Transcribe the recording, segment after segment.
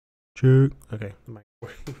Check. Okay. The mic.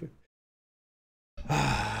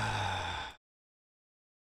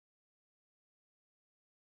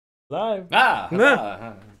 Live. Ah!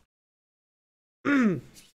 Nah. Ah.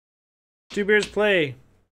 Two Beers Play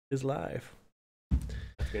is live.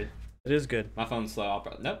 That's good. It is good. My phone's slow.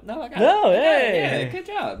 No, I got No, it. I got it. hey. Yeah, good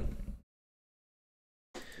job.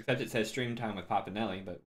 Except it says stream time with Papanelli,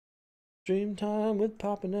 but Stream time with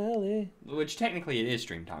Papanelli. which technically it is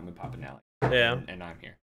stream time with Papanelli. Yeah. And I'm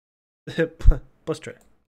here. Plus Trey.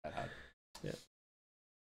 That hard. Yeah.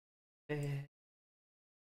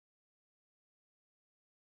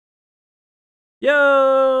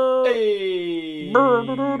 Yo! Hey! We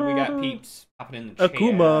got peeps popping in the chat.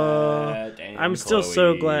 Akuma. And I'm still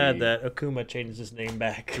so Chloe. glad that Akuma changed his name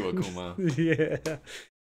back. To Akuma. Yeah.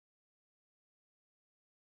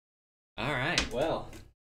 Alright, well.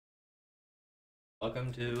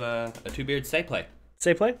 Welcome to a Two Beards Say Play.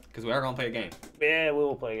 Say play? Because we are going to play a game. Yeah, we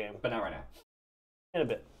will play a game. But not right now. In a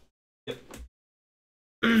bit. Yep.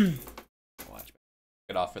 Watch.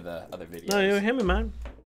 Get off for the other videos. No, you're him and mine.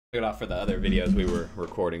 Get off for the other videos we were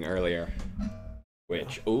recording earlier.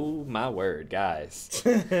 Which, oh my word, guys.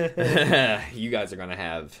 You guys are going to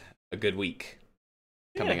have a good week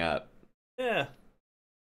coming up. Yeah.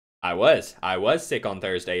 I was sick on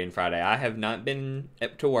Thursday and Friday. I have not been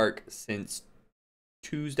up to work since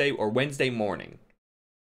Tuesday or Wednesday morning.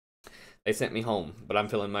 They sent me home, but I'm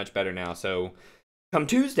feeling much better now. So come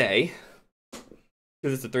Tuesday,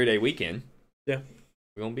 because it's a 3-day weekend, yeah,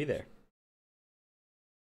 we're going to be there.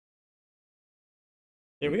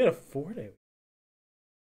 Yeah, we got a 4-day.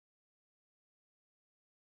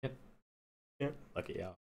 Yep. Yep. Lucky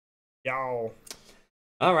y'all. Y'all.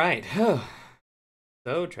 All right. So,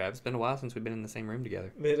 Trav, it's been a while since we've been in the same room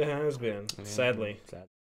together. It has been, sadly. Sad.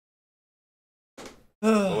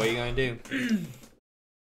 But what are you going to do?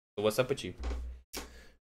 So what's up with you?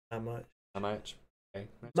 Not much. How much? Okay,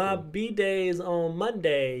 that's My cool. B-day is on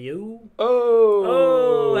Monday, you. Oh!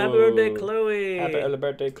 Oh, happy birthday, Chloe. Happy early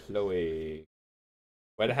birthday, Chloe.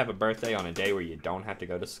 Way to have a birthday on a day where you don't have to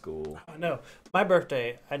go to school. Oh, no. My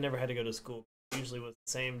birthday, I never had to go to school. Usually was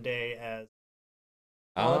the same day as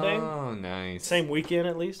holiday. Oh, nice. Same weekend,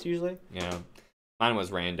 at least, usually. Yeah. Mine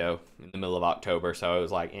was rando in the middle of October, so I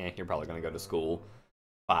was like, you're probably going to go to school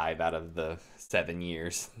 5 out of the 7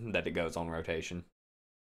 years that it goes on rotation.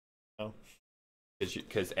 Oh.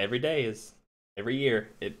 Because every year,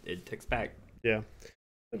 it ticks back. Yeah.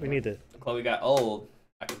 We need to. Chloe got old,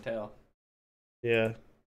 I can tell. Yeah.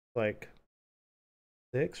 Like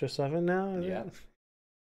 6 or 7 now? Yeah.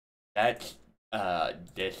 That's,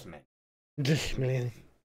 this man. Just million.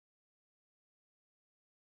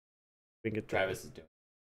 We can get Travis is doing.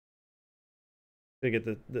 We get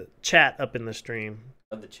the chat up in the stream.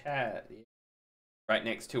 Of the chat. Right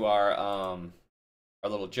next to our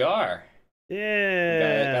little jar.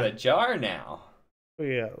 Yeah. Got a jar now.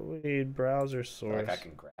 We need browser I feel source. like I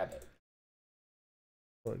can grab it.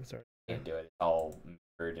 Look, sorry. Can't do it. It's all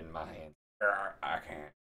mirrored in my hand. I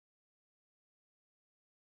can't.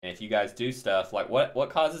 And if you guys do stuff like what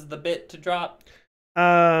causes the bit to drop?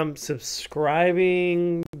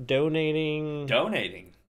 Subscribing, donating,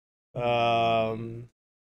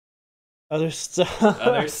 other stuff.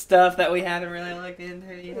 Other stuff that we haven't really looked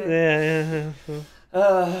into yet. Yeah.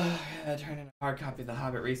 I turned in a hard copy of the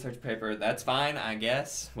Hobbit research paper. That's fine, I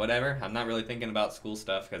guess. Whatever. I'm not really thinking about school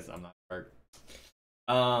stuff because I'm not at work.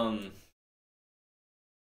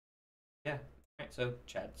 Yeah. Alright, so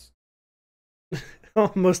chats.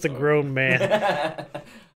 Almost a grown man.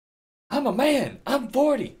 I'm a man. I'm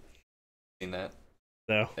 40. Seen that?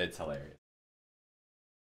 No. It's hilarious.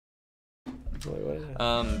 Wait, what is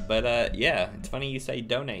that? But yeah, it's funny you say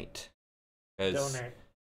donate. Donate.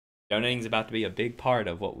 Donating's about to be a big part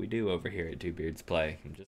of what we do over here at Two Beards Play.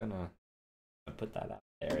 I'm just gonna put that out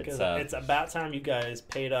there. It's about time you guys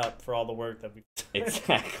paid up for all the work that we did.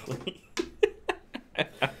 Exactly.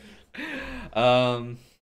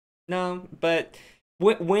 No, but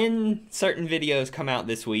when certain videos come out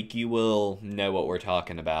this week, you will know what we're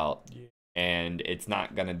talking about. Yeah. And it's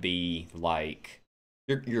not gonna be like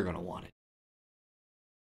you're gonna want it.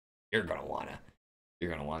 You're gonna want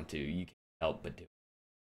to. You can't help but do it.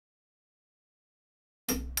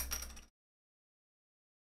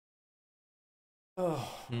 Oh.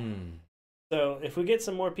 So if we get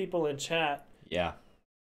some more people in chat, Yeah.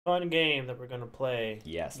 fun game that we're gonna play.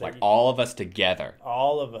 Yes, that like all of us together.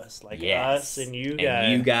 all of us, like us and you guys.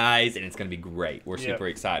 And you guys, and it's gonna be great. We're Yep. super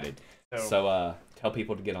excited. So tell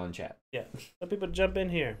people to get on chat. Yeah, tell people to jump in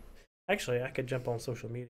here. Actually, I could jump on social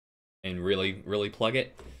media. And really, really plug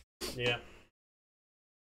it. Yeah.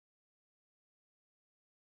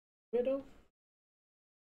 Widow?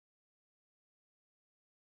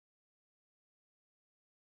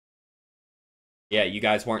 Yeah, you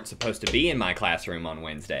guys weren't supposed to be in my classroom on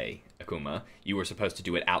Wednesday, Akuma. You were supposed to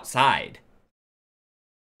do it outside.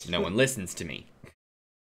 No one listens to me.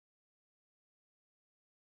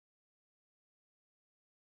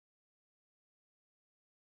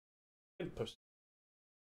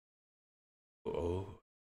 Oh.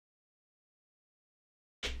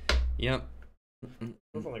 Yep.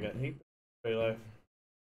 I've only got 8 life.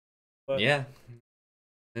 But Yeah.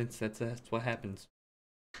 That's what happens.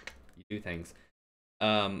 You do things.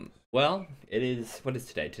 Well, it is, what is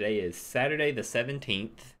today? Today is Saturday the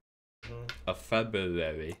 17th of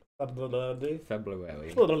February.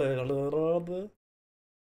 February.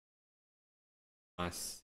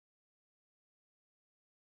 Nice.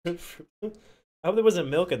 I hope there wasn't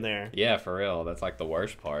milk in there. Yeah, for real. That's like the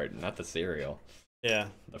worst part, not the cereal. Yeah.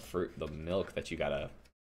 The milk that you gotta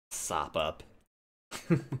sop up.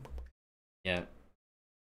 Yeah.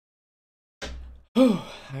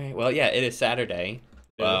 Alright, well, yeah, it is Saturday.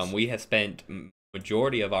 Yes. We have spent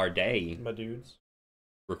majority of our day My dudes.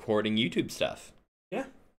 recording YouTube stuff. Yeah.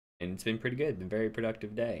 And it's been pretty good. Been a very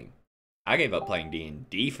productive day. I gave up playing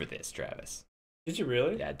D&D for this, Travis. Did you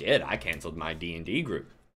really? Yeah, I did. I canceled my D&D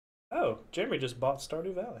group. Oh, Jeremy just bought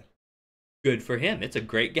Stardew Valley. Good for him. It's a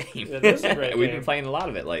great game. It is a great We've game. been playing a lot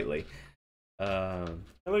of it lately. And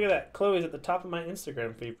look at that. Chloe's at the top of my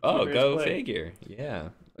Instagram feed. Oh, go figure. Yeah.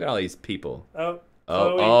 Look at all these people. Oh,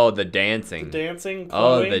 oh, the dancing. The dancing.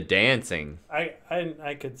 Chloe. Oh, the dancing.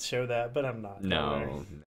 I could show that, but I'm not. No.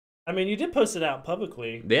 I mean, you did post it out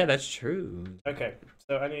publicly. Yeah, that's true. Okay,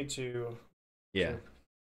 so I need to. Yeah.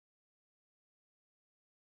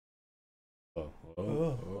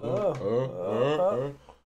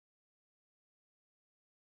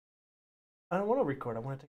 I don't want to record. I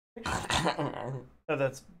want to take a picture. Oh,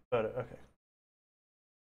 that's photo. Okay.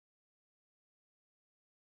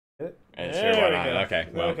 Sure, why not? Okay,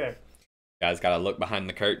 well, okay. Guys, gotta look behind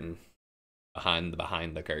the curtain. Behind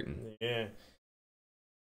the curtain. Yeah.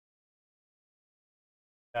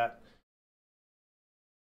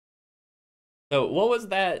 So what was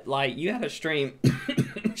that like? You had a stream.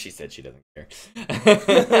 She said she doesn't care.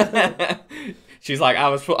 She's like,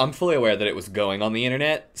 I'm fully aware that it was going on the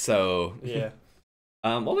internet. So yeah.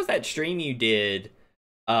 What was that stream you did?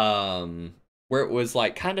 Where it was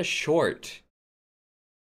like kind of short.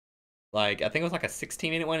 Like I think it was like a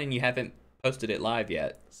 16-minute one, and you haven't posted it live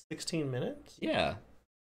yet. 16 minutes? Yeah.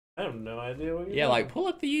 I have no idea what you're Yeah, doing. like pull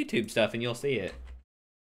up the YouTube stuff and you'll see it.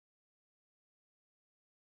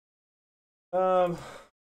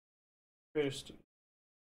 First.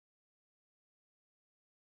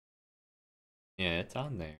 Yeah, it's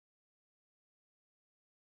on there.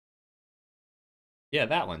 Yeah,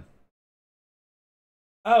 that one.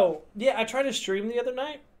 Oh, yeah, I tried to stream the other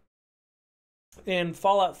night, and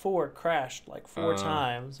Fallout 4 crashed like 4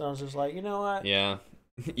 times. I was just like, you know what? Yeah.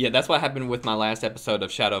 Yeah, that's what happened with my last episode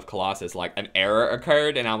of Shadow of Colossus. Like, an error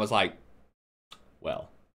occurred, and I was like, well.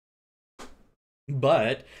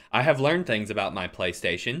 But I have learned things about my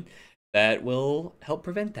PlayStation that will help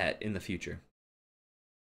prevent that in the future.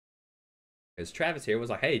 Because Travis here was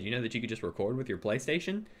like, hey, do you know that you could just record with your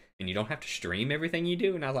PlayStation? And you don't have to stream everything you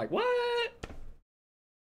do? And I was like, what?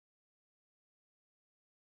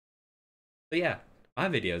 So yeah, my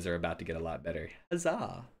videos are about to get a lot better.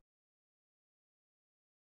 Huzzah.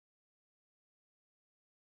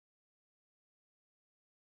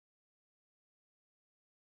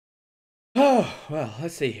 Oh, well,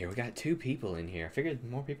 let's see here. We got 2 people in here. I figured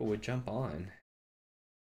more people would jump on.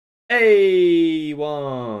 Hey,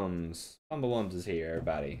 Wums. Wums is here,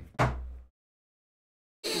 everybody.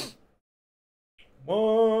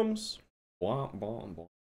 Wums. Womp, womp, womp.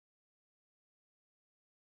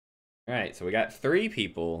 Alright, so we got 3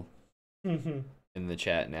 people in the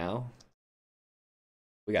chat now.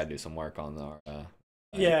 We gotta do some work on our...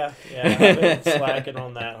 yeah, I've been slacking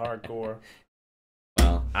on that hardcore.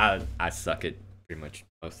 Well, I suck at pretty much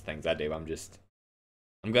most things I do. I'm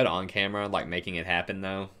good on camera, like making it happen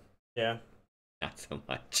though. Yeah. Not so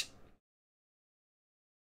much.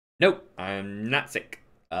 Nope, I'm not sick.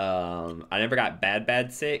 I never got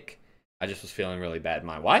bad sick. I just was feeling really bad.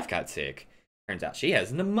 My wife got sick. Turns out she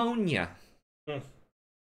has pneumonia.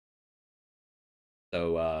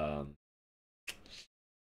 So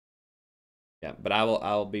yeah, but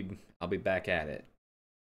I'll be back at it.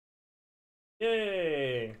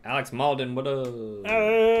 Yay! Alex Malden, what up?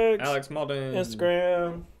 Alex Malden.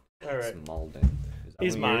 Instagram. All right. Alex Malden.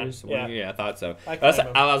 He's mine. Yeah, I thought so. I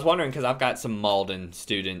was wondering because I've got some Malden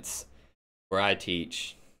students where I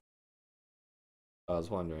teach. I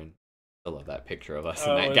was wondering. I love that picture of us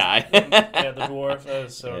and that guy. Yeah, the dwarf. That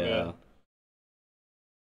is so good.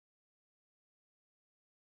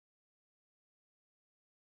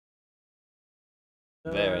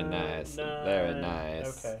 Very nice. Very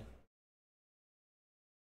nice. Okay.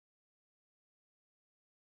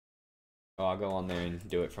 Oh, I'll go on there and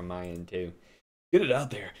do it from my end too. Get it out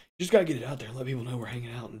there. You just gotta get it out there and let people know we're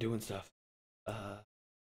hanging out and doing stuff.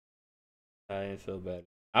 I feel bad.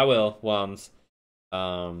 I will, Wums.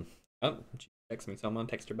 Oh, she texts me, so I'm gonna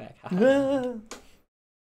text her back. For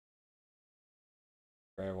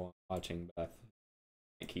everyone watching, but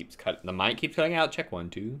it keeps cutting. The mic keeps cutting out. Check 1,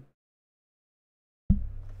 2.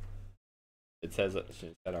 It says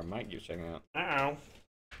that our mic keeps checking out. Uh-oh.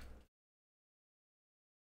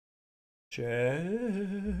 Check.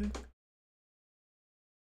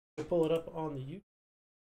 Pull it up on the YouTube.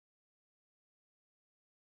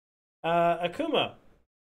 Akuma,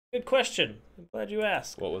 good question. I'm glad you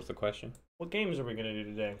asked. What was the question? What games are we gonna do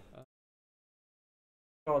today?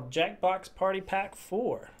 Called Jackbox Party Pack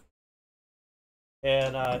 4.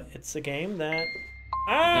 And it's a game that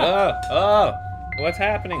Oh, what's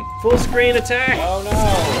happening? full screen attack. Oh no.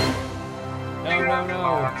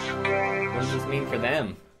 What does this mean for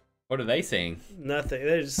them? What are they seeing? Nothing.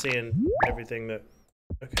 They're just seeing everything that.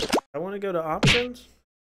 Okay. I want to go to options.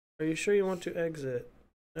 Are you sure you want to exit?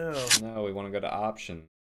 No. No, we want to go to options.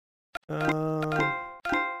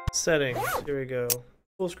 Settings. Here we go.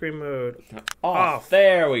 Full screen mode. Off.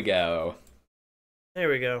 There we go. There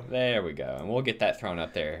we go. There we go. And we'll get that thrown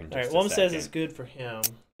up there in just Alright, Wom a says second. it's good for him.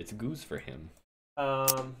 It's goose for him.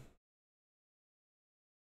 Alright.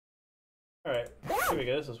 Here we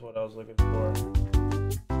go. This is what I was looking for.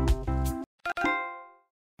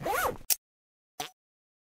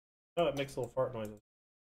 Oh, it makes little fart noises.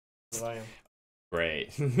 That's what I am.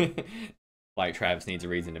 Great. Like Travis needs a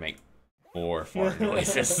reason to make more fart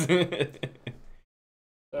noises.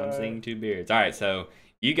 I'm seeing 2 beards. Alright, so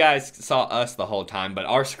you guys saw us the whole time, but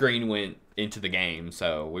our screen went into the game,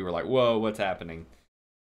 so we were like, whoa, what's happening?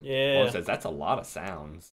 Yeah. Says that's a lot of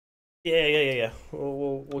sounds. Yeah.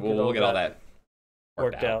 We'll get all that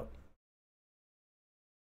worked out.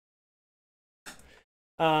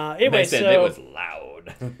 Anyway, they said so, it was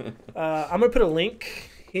loud. I'm gonna put a link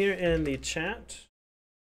here in the chat.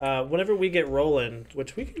 Whenever we get rolling,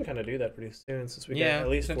 which we can kind of do that pretty soon, since we got at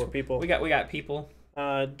least 4 people. We got people.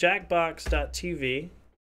 Jackbox.tv.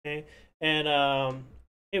 Okay, and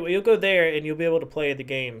anyway, you'll go there and you'll be able to play the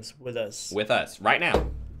games with us. With us right now.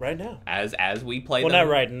 Right now. As we play well, them.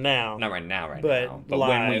 not right now. Not right now, but But live.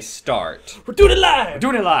 when we start. We're doing it live! We're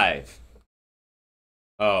doing it live!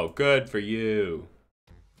 Oh, good for you.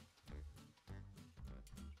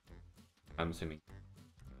 I'm assuming.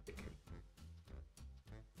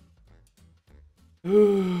 And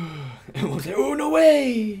we'll say, oh, no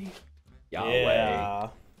way! Yahweh. Yeah.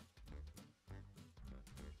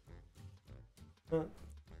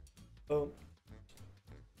 Oh.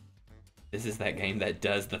 This is that game that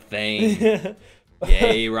does the thing.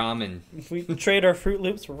 Yay, ramen. We trade our Fruit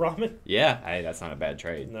Loops for ramen? Yeah, hey, that's not a bad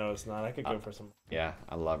trade. No, it's not. I could go for some. Yeah,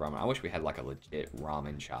 I love ramen. I wish we had like a legit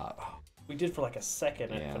ramen shop. We did for like a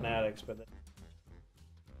second at Fanatics, but.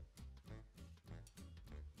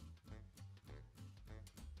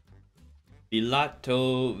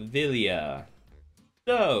 Villa.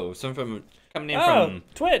 So, some from coming in from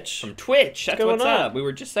Twitch. From Twitch. That's what's up. We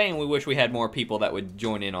were just saying we wish we had more people that would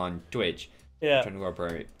join in on Twitch. Yeah. I'm trying to go up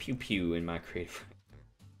our pew pew in my creative.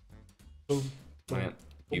 Boom. Yeah.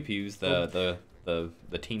 Pew pew's the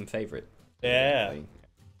team favorite. Yeah.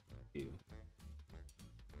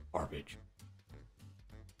 Garbage.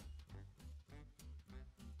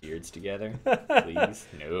 Beards together, please.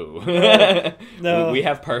 No. No. We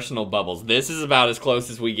have personal bubbles. This is about as close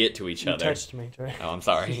as we get to each other. You touched me, Trey. Oh, I'm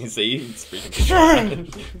sorry. See, it's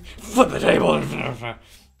freaking. Flip the table.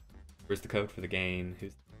 Where's the code for the game?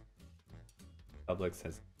 Who's Public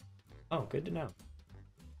says? Oh, good to know.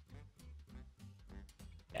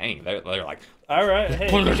 Dang, they're like. All right, hey,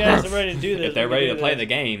 you guys are ready to do this. If they're ready to play the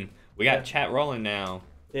game, we got chat rolling now.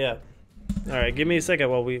 Yeah. All right, give me a second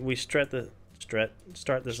while we start this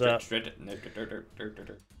up.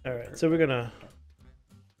 All right, so we're gonna.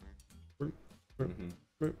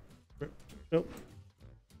 Nope.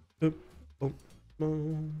 All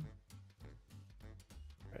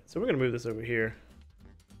right, so we're gonna move this over here.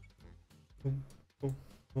 Boom, boom,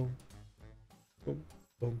 boom, boom,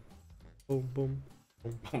 boom, boom, boom.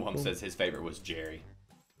 Mom says his favorite was Jerry.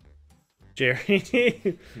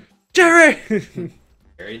 Jerry. Jerry.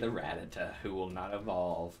 Jerry the Rattata, who will not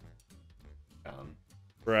evolve.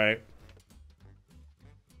 Right.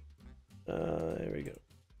 There we go.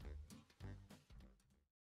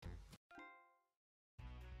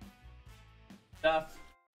 Stuff.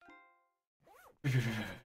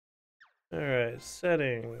 All right,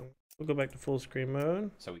 setting. We'll go back to full screen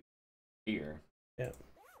mode. So we here. Yeah.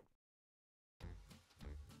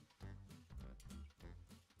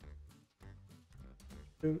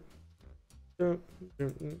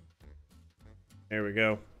 There we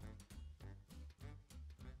go.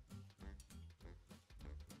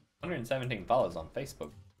 117 follows on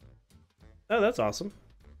Facebook. Oh, that's awesome.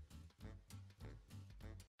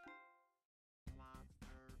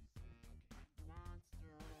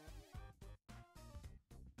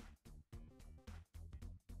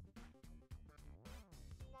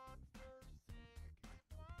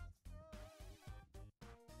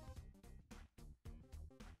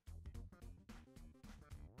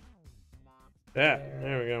 Yeah,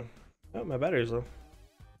 there we go. Oh, my battery's low.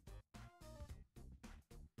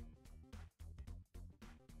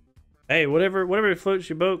 Hey, whatever floats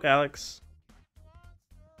your boat, Alex.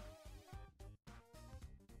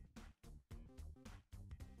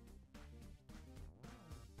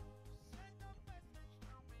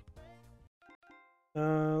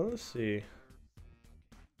 Let's see.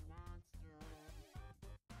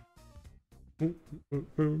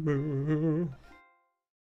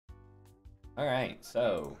 All right,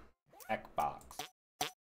 so Xbox.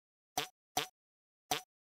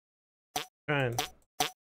 Trying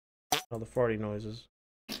all the farty noises.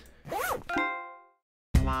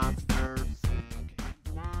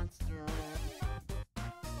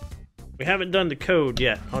 We haven't done the code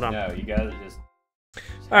yet. Hold on. No, you guys just.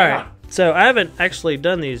 All right. So I haven't actually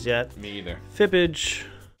done these yet. Me either. Fibbage.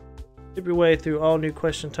 Tip your way through all new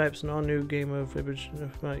question types and all new game mode fibbage.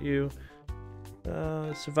 If not you.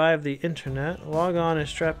 Survive the internet. Log on and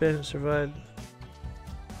strap in and survive.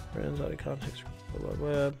 Friends, audio context,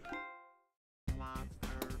 web.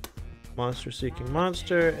 Monster seeking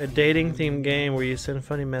monster. A dating themed game where you send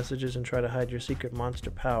funny messages and try to hide your secret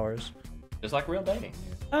monster powers. Just like real dating.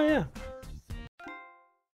 Oh yeah.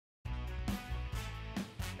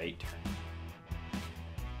 Fate turn.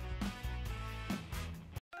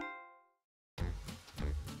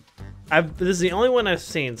 This is the only one I've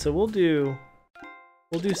seen, so we'll do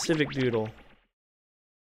Civic Doodle.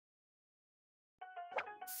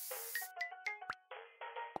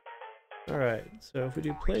 Alright, so if we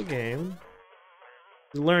do play game,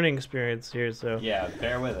 learning experience here, so. Yeah,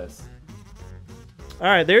 bear with us.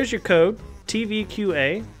 Alright, there's your code,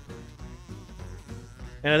 TVQA.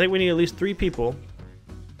 And I think we need at least 3 people.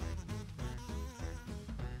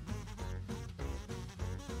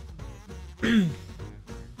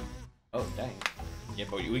 Oh, dang. Yeah,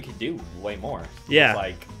 but we could do way more. Yeah.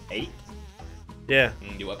 Like 8? Yeah. You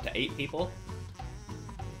can do up to 8 people?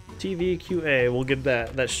 TVQA, we'll give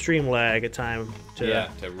that stream lag a time to... Yeah,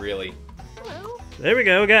 to really... Hello. There we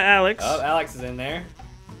go, we got Alex. Oh, Alex is in there.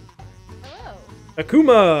 Hello.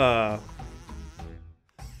 Akuma!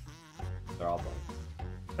 They're all blank.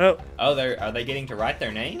 Oh. Oh, are they getting to write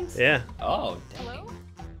their names? Yeah. Oh, dang. Hello.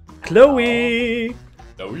 Chloe!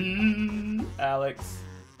 Chloe, Alex,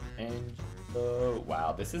 and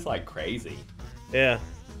wow, this is like crazy. Yeah.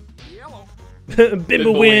 Yellow.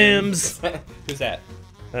 Bimbawims! Who's that?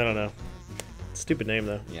 I don't know. Stupid name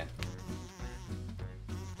though. Yeah.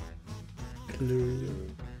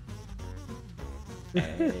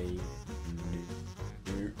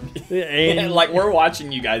 A like we're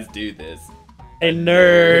watching you guys do this. A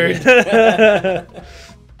nerd.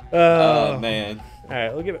 Oh man. All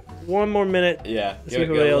right, we'll give it one more minute. Yeah. See Give if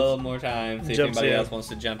it a anybody little else more time. See if jumps anybody in. else wants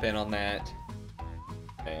to jump in on that.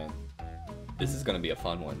 Man, this is gonna be a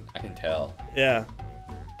fun one. I can tell. Yeah.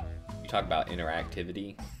 You talk about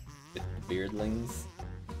interactivity with beardlings.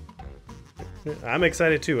 I'm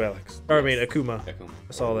excited too, Alex. Or I mean, Akuma. Akuma.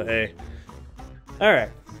 I saw the A. All right.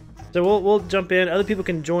 So we'll jump in. Other people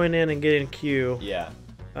can join in and get in queue. Yeah.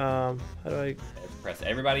 How do I? Press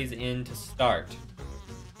everybody's in to start.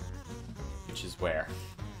 Which is where?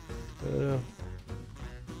 I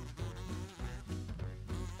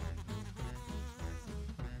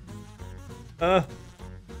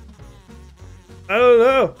don't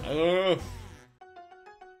know.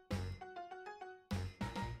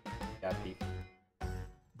 Got people.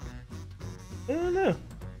 I don't know.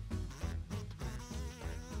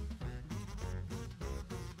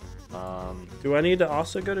 Do I need to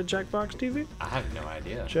also go to Jackbox TV? I have no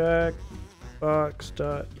idea. Jackbox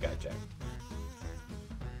dot. You got Jack.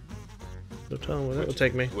 So tell them where that will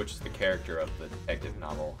take me. Which is the character of the detective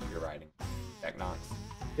novel you're writing? Jack Knox.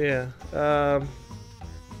 Yeah. Hello.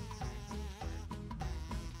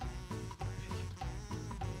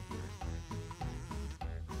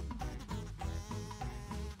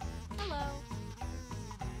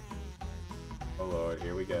 Oh Lord,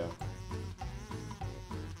 here we go.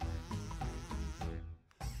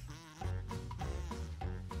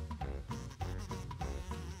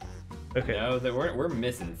 Okay. No, that we're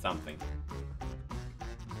missing something.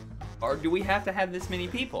 Or do we have to have this many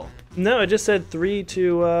people? No, it just said 3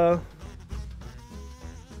 to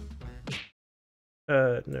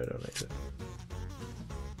no, don't exit.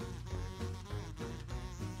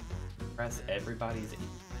 Press everybody's.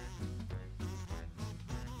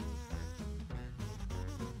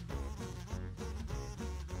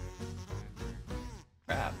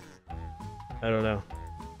 Crap. I don't know.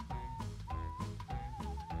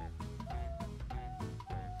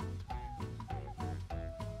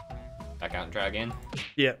 Back out and try again.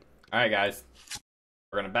 Yeah. All right, guys.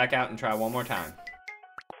 We're gonna back out and try one more time.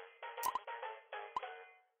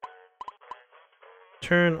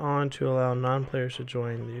 Turn on to allow non-players to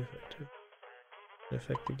join the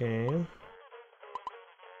affect the game.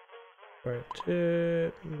 Part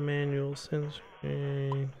tip, manual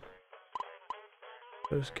censoring,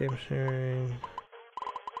 post game sharing.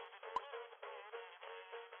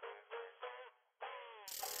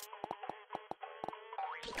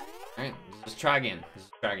 All right, let's try again.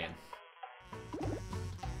 Try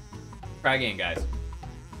again, guys.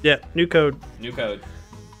 Yeah, new code. New code.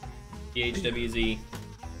 THWZ.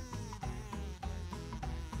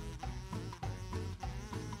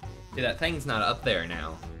 See, that thing's not up there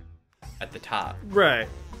now. At the top. Right.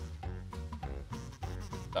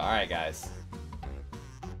 So, alright, guys.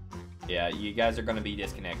 Yeah, you guys are gonna be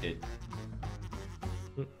disconnected.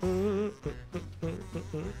 Hello.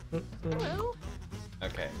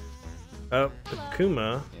 Okay. Oh,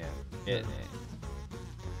 Akuma. Yeah.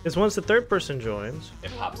 It's once the third person joins.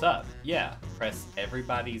 It pops up. Yeah. Press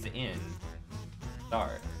everybody's in.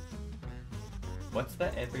 Start. What's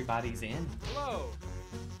the everybody's in? Hello.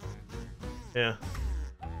 Yeah.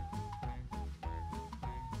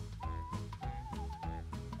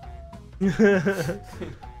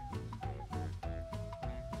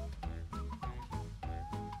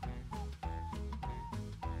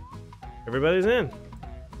 Everybody's in.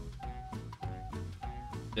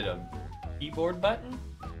 Did a keyboard button?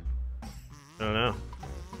 I don't know.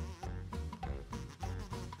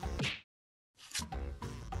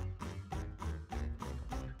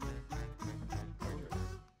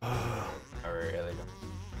 Or really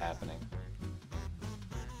happening?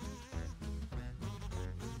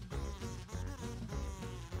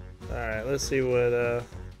 All right, let's see what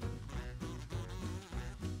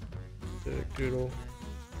Doodle.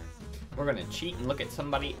 We're gonna cheat and look at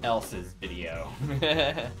somebody else's video.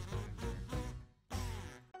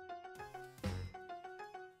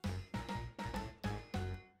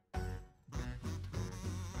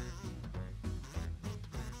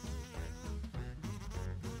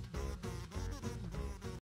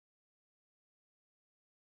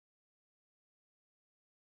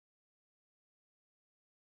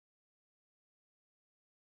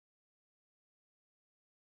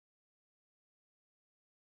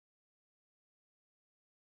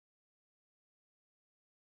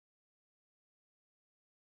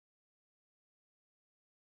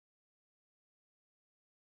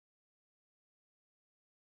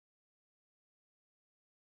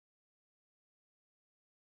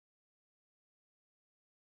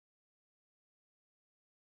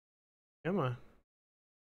 Come on.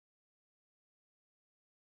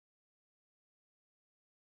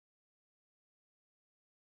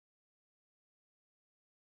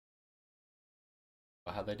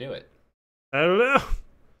 Well, how'd they do it? I don't know.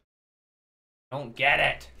 Don't get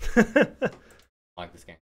it. I like this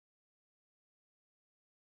game.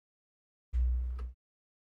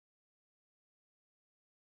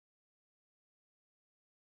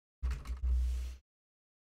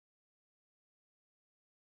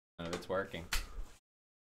 None of it's working.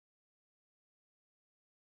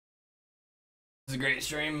 This is a great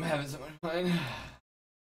stream. Having so much fun.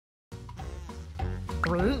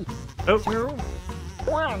 3, Oh, 2,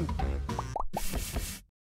 1.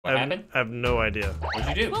 What happened? I have no idea.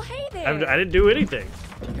 What'd you do? Well, hey I there. didn't do anything.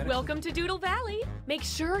 Welcome to Doodle Valley. Make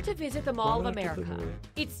sure to visit the Mall of America.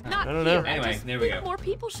 It's not I don't here. know. I Anyway, just there we think go. more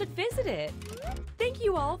people should visit it. Thank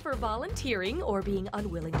you all for volunteering or being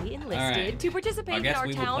unwillingly enlisted right. to I participate in guess our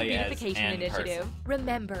we will town play as beautification an initiative. person.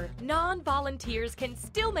 Remember, non-volunteers can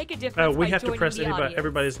still make a difference. We by have to joining press the anybody. audience.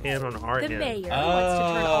 Everybody's in on our The end. mayor wants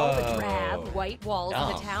to turn all the drab, Oh. white walls of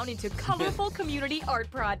the Dumb. town into colorful community art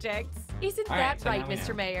projects. Isn't All that right, so right, now we know.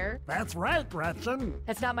 Mr. Mayor? That's right, Gretchen.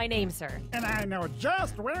 That's not my name, sir. And I know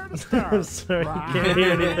just where to I'm start. sorry, you can't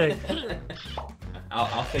hear anything.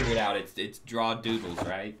 I'll figure it out. It's draw doodles,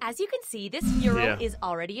 right? As you can see, this mural Yeah. is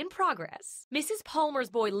already in progress. Mrs. Palmer's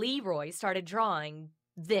boy Leroy started drawing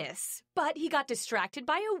this, but he got distracted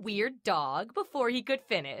by a weird dog before he could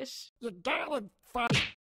finish. You gotta find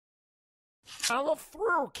Follow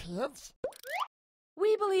through, kids.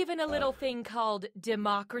 We believe in a little thing called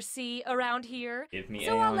democracy around here. Give me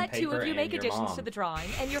So A I'll on let two paper of you and make your additions mom. to the drawing,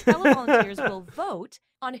 and your fellow volunteers will vote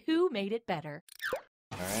on who made it better.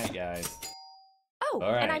 All right, guys. Oh,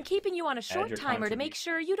 All right. and I'm keeping you on a short your timer to make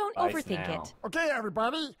sure you don't Advice overthink now. it. Okay,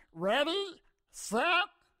 everybody. Ready, set,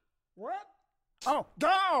 what? Oh,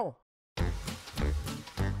 go!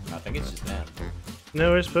 I think it's just them.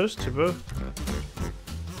 No, we're supposed to both.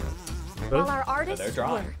 While Both? our artists they're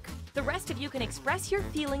drawing. work, the rest of you can express your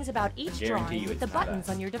feelings about each guarantee drawing you with the it's not buttons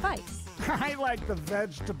us. on your device. I like the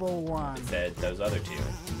vegetable one. It said those other two.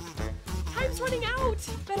 Time's running out!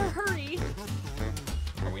 Better hurry!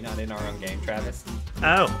 Are we not in our own game, Travis?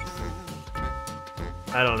 Oh.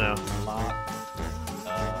 I don't know.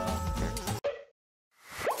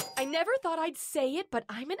 I never thought I'd say it, but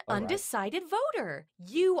I'm an undecided voter.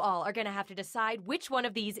 You all are gonna have to decide which one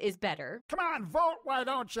of these is better. Come on, vote, why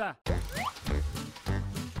don't you?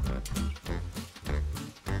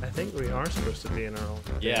 I think we are supposed to be in our own.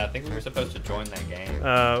 Yeah, I think we were supposed to join that game.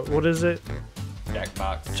 What is it?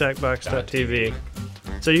 Jackbox. Jackbox.tv.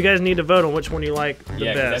 So you guys need to vote on which one you like the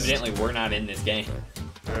Yeah, because best. evidently we're not in this game.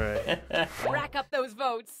 All right. Rack up those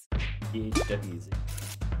votes. PHWZ.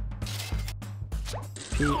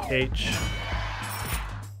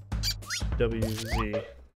 PHWZ.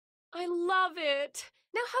 I love it.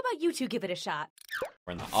 Now how about you two give it a shot?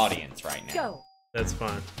 We're in the audience right now. Go. That's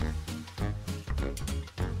fine.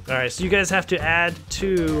 All right, so you guys have to add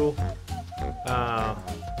to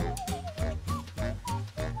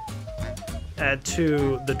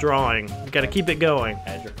the drawing. You got to keep it going.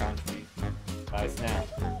 Add your contribution. Advice now.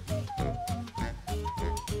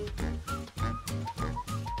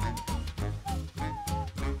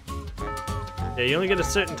 Yeah, you only get a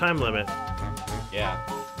certain time limit. Yeah.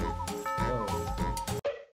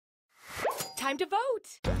 Time to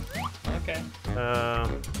vote. Okay.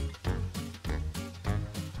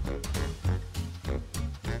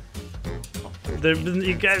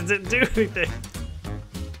 You guys didn't do anything.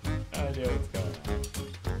 No idea what's going on.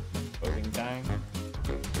 Voting time.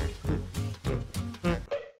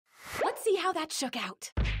 Let's see how that shook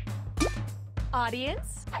out.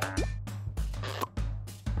 Audience,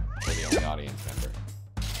 We're the only audience member.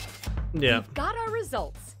 Yeah. we've got our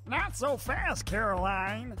results. Not so fast,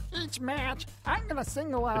 Caroline. Each match, I'm gonna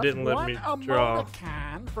single out didn't let one me draw.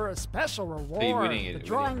 emoticon for a special we reward. didn't- The we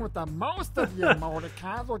drawing didn't- with the most of the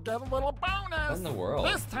emoticons will get a little bonus. What in the world?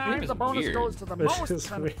 This This time, is the bonus weird. goes to the This most is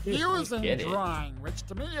weird. confusing Get it. drawing, which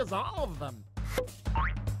to me is all of them.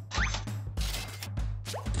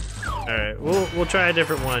 All right, we'll try a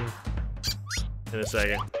different one in a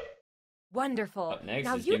second. Wonderful. Up next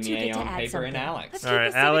now is you Give two Me A get to on add Paper and something. Alex. Let's All keep right,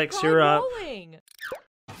 the civic Alex, pride you're up. rolling.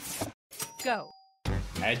 Go.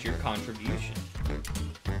 Add your contribution.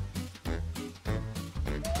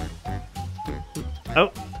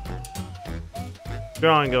 Oh,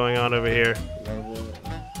 drawing going on over here.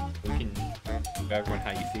 We can give everyone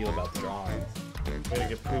how you feel about the drawings. We're gonna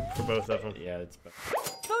get poop for both of them. Yeah, it's.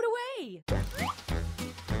 Vote away.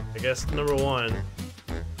 I guess number one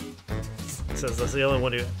says that's the only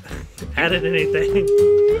one who added anything.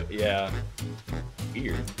 Yeah.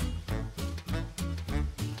 Weird.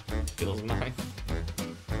 Feels nice.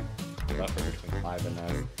 Buffer between 5 and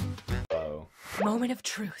 9. Low. Moment of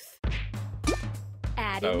truth.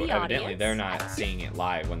 Add So in the evidently audience. they're not seeing it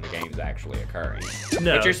live when the game's actually occurring.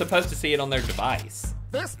 No. But you're supposed to see it on their device.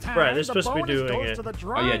 This time, Right, they're the supposed to be bonus doing goes it. to the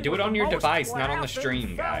Oh, yeah, do drawing it on with your the most device, not on the laughing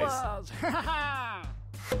stream, guys. fellas.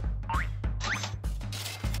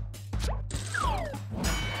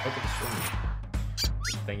 Look at the screen.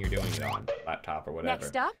 The thing you're doing it on, laptop or whatever.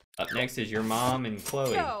 Next up, Up next is your mom and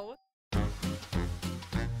Chloe. go.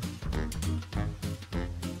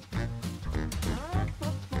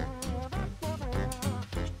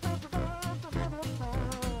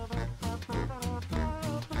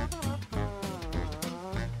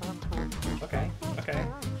 Okay, okay.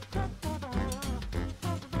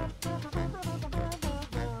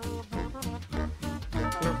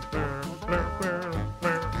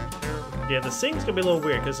 Yeah, the sing's gonna be a little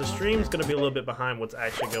weird because the stream's gonna be a little bit behind what's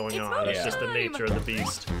actually going It's on. It's voting just the time. nature of the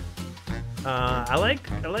beast. I like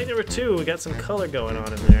number two. We got some color going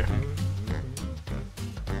on in there.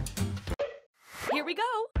 Here we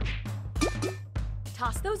go.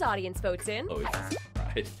 Toss those audience votes in. Chloe's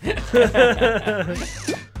right.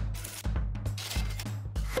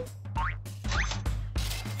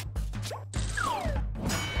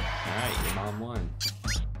 Alright, your mom won.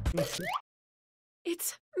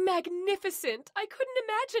 It's magnificent. I couldn't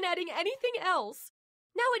imagine adding anything else.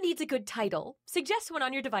 Now it needs a good title. Suggest one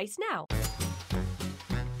on your device now.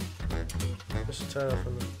 Just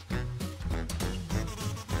from the...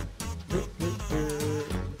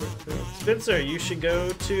 Spencer, you should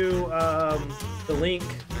go to the link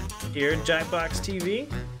here, Jackbox TV,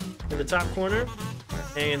 in the top corner,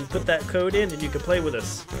 and put that code in, and you can play with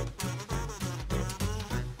us.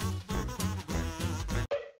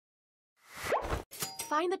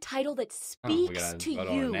 Find the title that speaks to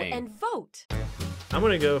you and vote. I'm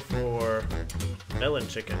gonna go for melon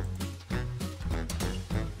chicken.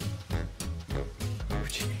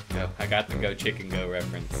 Go. I got the Go Chicken Go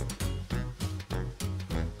reference.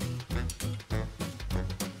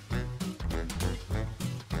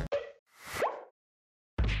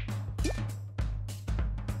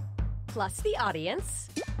 Plus the audience.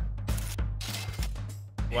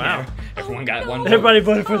 Wow. Everyone got one vote. Everybody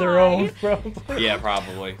voted for their own, probably. Yeah,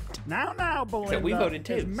 probably. Now, Belinda, we voted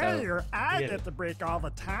too, as so- mayor, I Yeah. get to break all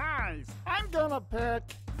the ties. I'm gonna pick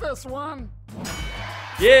this one.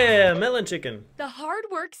 Yeah, melon chicken. The hard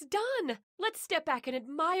work's done. Let's step back and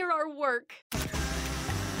admire our work. Here,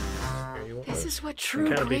 you want This one? is what true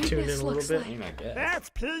Kinda be tuned in greatness a little looks bit. I mean, I guess. That's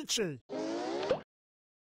peachy.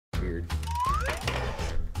 Weird.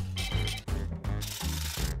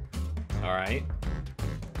 All right.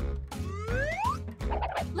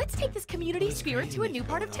 Let's take this community spirit to a new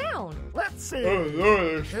part of town. Let's see.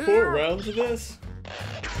 there's 4 rounds of this.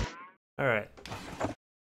 All right.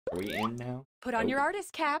 Are we in now? Put on your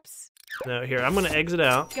artist caps. Now here, I'm gonna exit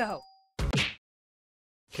out. Go.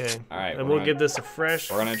 Okay. All right, And we're we'll gonna- give this a fresh.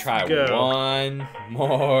 We're gonna try go. one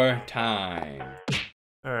more time.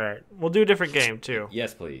 All right. We'll do a different game too.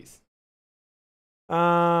 Yes, please.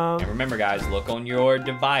 Um. And remember, guys, look on your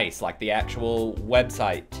device, like the actual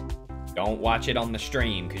website. Don't watch it on the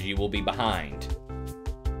stream, because you will be behind.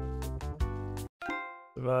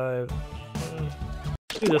 Survive.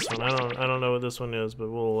 Do this one. I don't know what this one is, but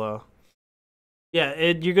we'll.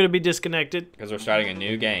 Yeah, you're gonna be disconnected. Because we're starting a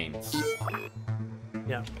new game.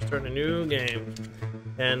 Yeah, starting a new game,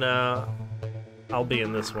 and I'll be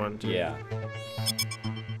in this one too. Yeah.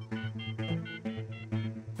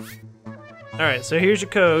 All right. So here's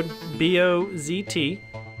your code: BOZT.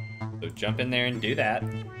 So jump in there and do that.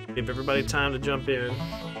 Give everybody time to jump in.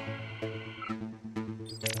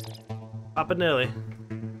 Papa Nelly.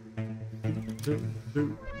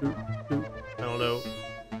 I don't know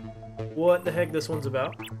what the heck this one's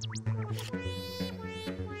about.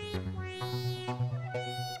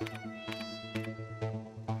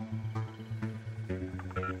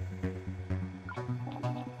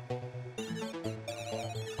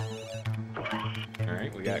 All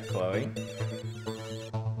right, we got Chloe.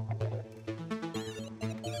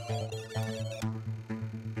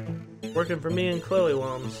 Working for me and Chloe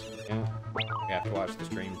Wams. Yeah. We have to watch the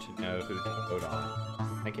stream to know who to vote on.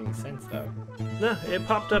 Doesn't make any sense, though. No, it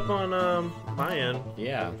popped up on my end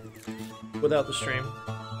Yeah. without the stream.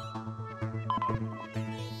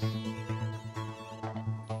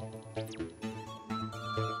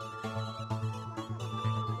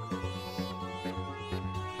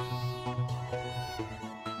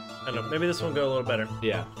 I don't know, maybe this one will go a little better.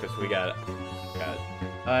 Yeah, because we got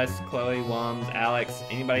us, Chloe, Wums, Alex.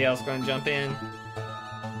 Anybody else going to jump in?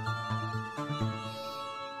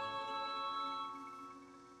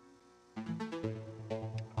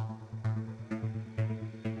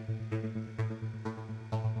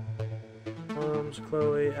 Wams,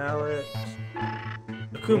 Chloe, Alex,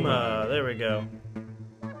 Akuma. There we go.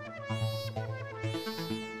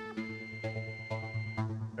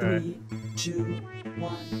 Alright. 3, 2,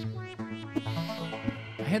 1.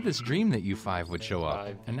 I had this dream that you 5 would show up,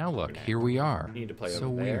 and now look, here we are. You need to play So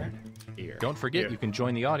over there. weird. Here. Don't forget, Here. you can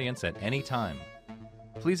join the audience at any time.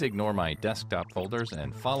 Please ignore my desktop folders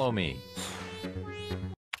and follow me.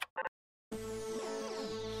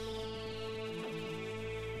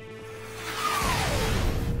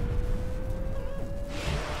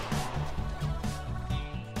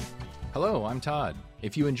 Hello, I'm Todd.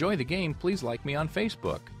 If you enjoy the game, please like me on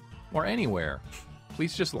Facebook or anywhere.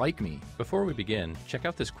 Please just like me. Before we begin, check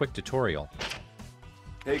out this quick tutorial.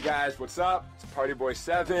 Hey guys, what's up? It's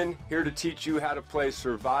Partyboy7 here to teach you how to play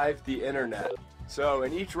Survive the Internet. So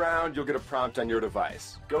in each round, you'll get a prompt on your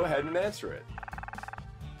device. Go ahead and answer it.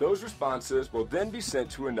 Those responses will then be sent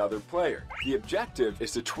to another player. The objective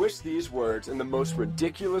is to twist these words in the most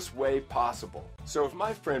ridiculous way possible. So if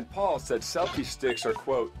my friend Paul said selfie sticks are,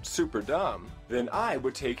 quote, super dumb, then I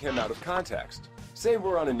would take him out of context. Say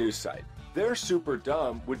we're on a news site. Their super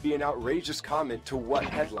dumb would be an outrageous comment to what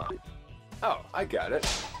headline? Oh, I got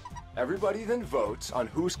it. Everybody then votes on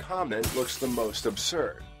whose comment looks the most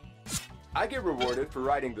absurd. I get rewarded for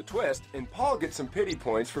writing the twist, and Paul gets some pity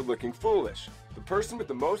points for looking foolish. The person with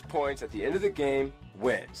the most points at the end of the game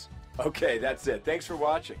wins. Okay, that's it. Thanks for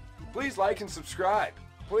watching. Please like and subscribe.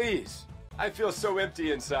 Please. I feel so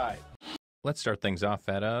empty inside. Let's start things off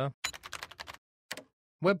at a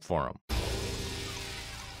web forum.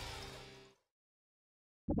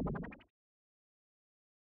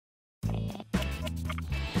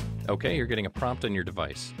 Okay, you're getting a prompt on your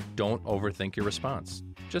device. Don't overthink your response.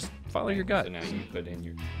 Just follow your gut. So now you put in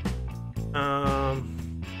your...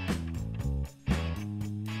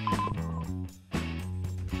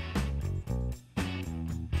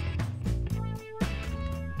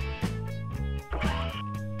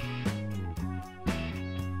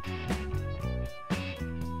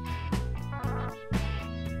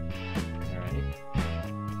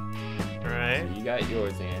 Alright. You got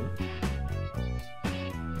yours in.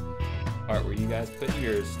 Part where you guys put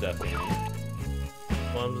your stuff in.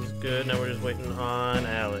 Plums is good. Now we're just waiting on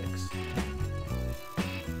Alex.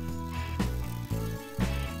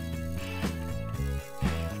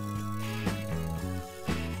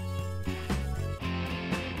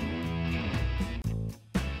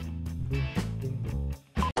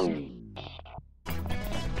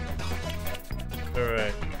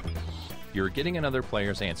 Alright. You're getting another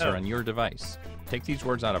player's answer on your device. Take these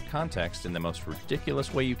words out of context in the most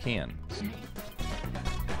ridiculous way you can.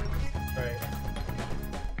 Right.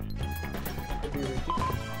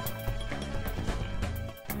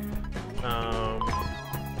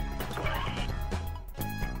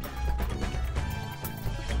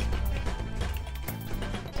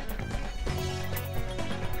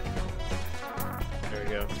 There we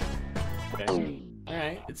go. Okay.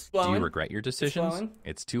 Alright, it's flowing. Do you regret your decisions? flowing.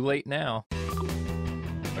 It's too late now.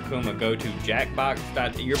 Akuma, go to jackbox.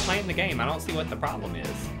 You're playing the game. I don't see what the problem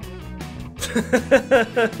is.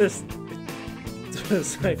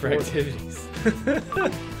 It's like For activities.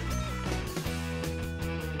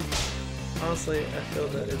 Honestly, I feel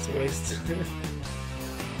that it's wasted.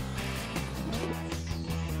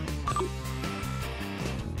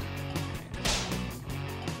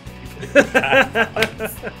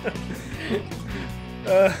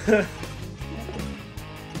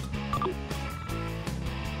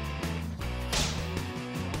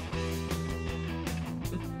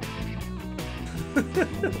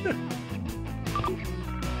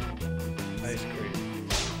 Ice cream.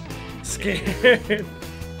 Scared.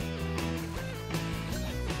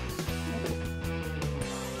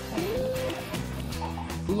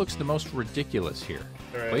 Who looks the most ridiculous here?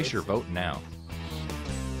 All right, Place your vote now.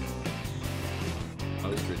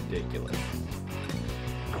 Most ridiculous.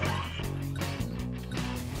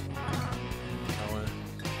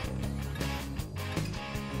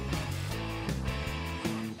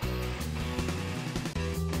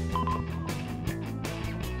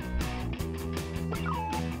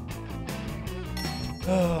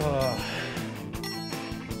 Oh.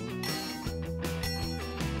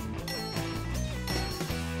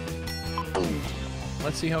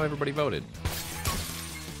 Let's see how everybody voted.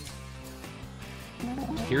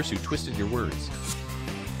 Here's who twisted your words.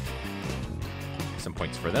 Some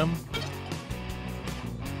points for them.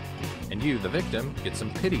 And you, the victim, get some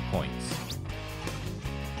pity points.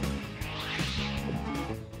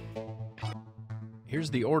 Here's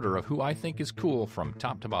the order of who I think is cool from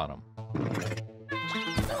top to bottom.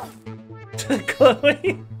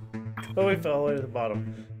 Chloe. Chloe fell all the way to the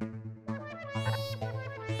bottom.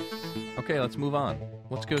 Okay, let's move on.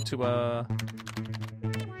 Let's go to a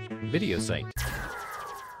video site.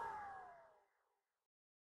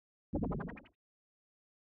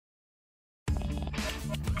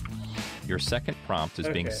 Your second prompt is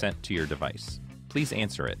being Okay. sent to your device. Please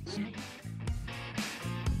answer it.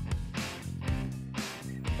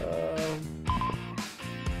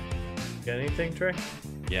 Got anything, Trey?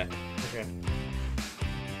 Yeah. Okay.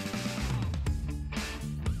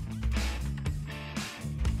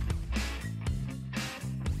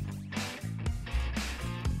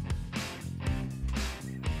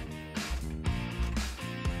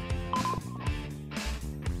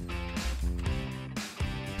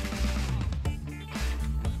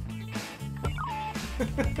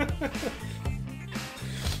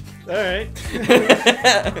 All right.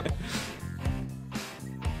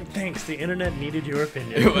 Thanks. The internet needed your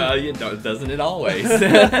opinion. Well, you know, doesn't it always?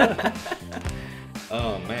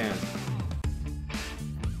 Oh man.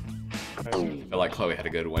 I feel like Chloe had a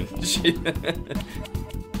good one.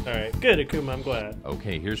 All right. Good, Akuma. I'm glad.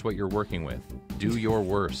 Okay, here's what you're working with. Do your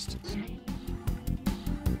worst.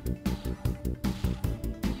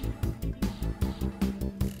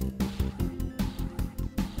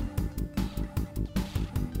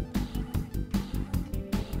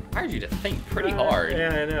 Required you to think pretty hard. Yeah,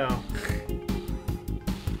 I know.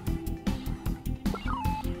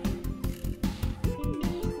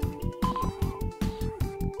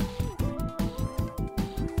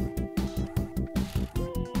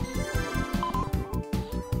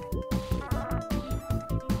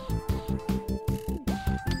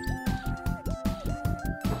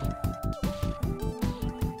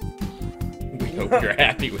 hope you're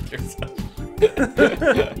happy with yourself.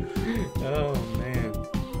 Oh, man.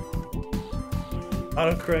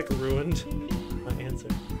 Autocorrect ruined my answer.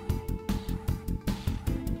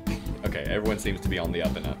 Okay, everyone seems to be on the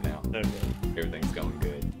up and up now. Okay. Everything's going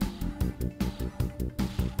good.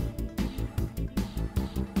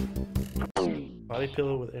 Body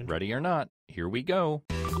pillow with internet. Ready or not, here we go.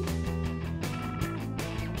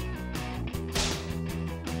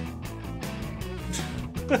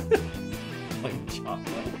 Like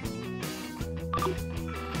chocolate.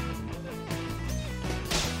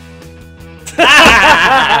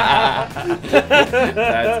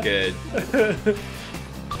 That's good.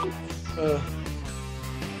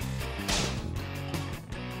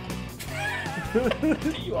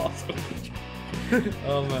 You also.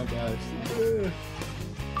 Oh my gosh.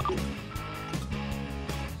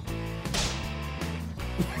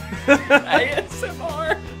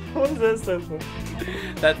 ASMR. What is that stand for?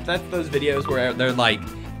 That's those videos where they're like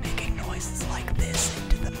making noises like this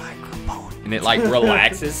into the microphone, and it like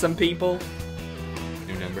relaxes some people.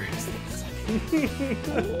 New numbers.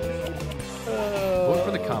 Vote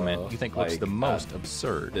for the comment you think looks Like, the most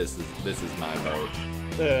absurd. This is my vote.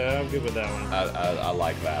 Yeah, I'm good with that one. I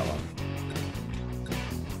like that one.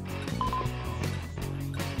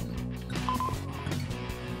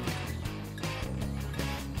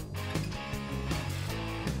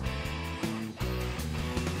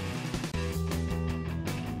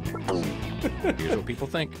 Here's what people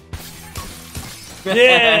think.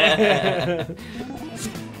 Yeah.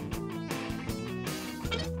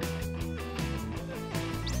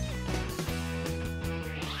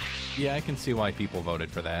 Yeah, I can see why people voted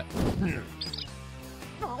for that.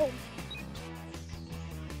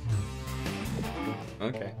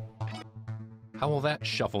 Okay. How will that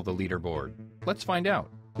shuffle the leaderboard? Let's find out.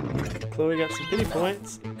 Chloe got some pity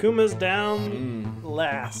points. Kuma's down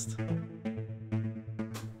last.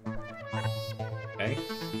 Okay.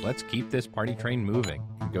 Let's keep this party train moving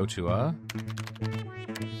and go to a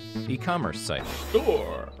e-commerce site.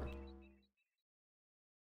 Sure.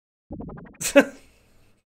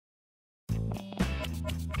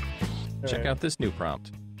 Check out this new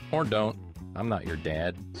prompt. Or don't. I'm not your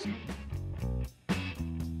dad.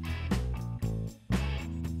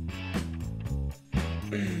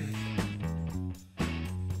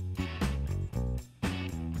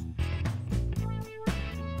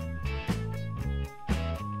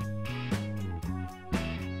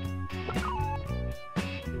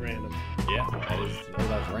 Random. Yeah, that is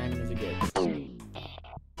about as random as it gets.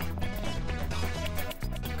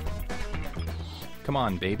 Come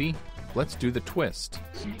on, baby. Let's do the twist.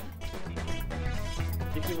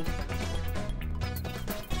 Ridiculous.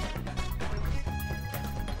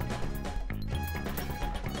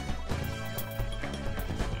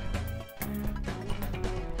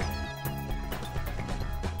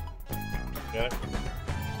 Got it.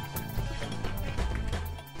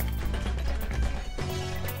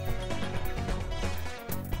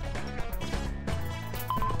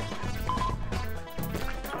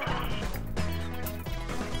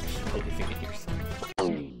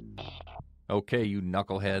 Okay, you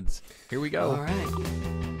knuckleheads. Here we go. All right.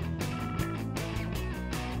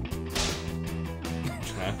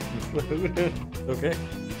 Okay.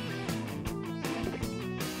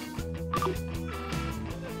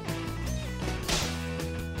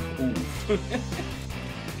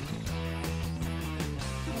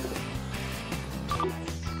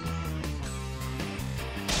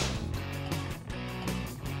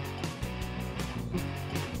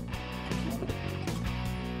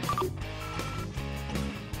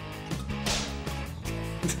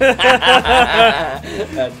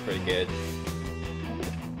 That's pretty good.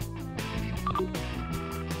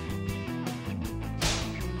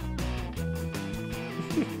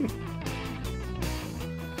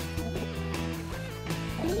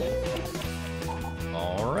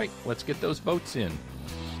 All right, let's get those votes in.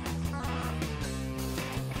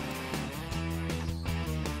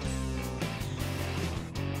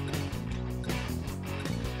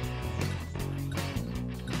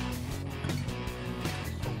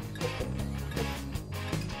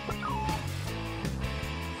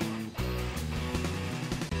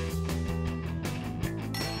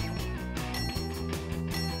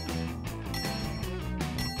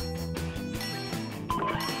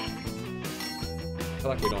 I feel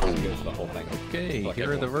like we don't have to go through the whole thing. Okay, Like here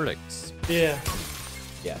are the everyone. verdicts. Yeah.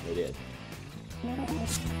 Yeah, they did.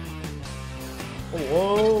 Oh,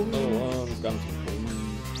 whoa. Oh, got some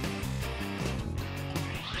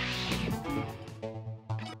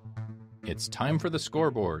It's time for the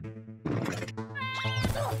scoreboard.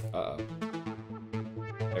 Uh-oh.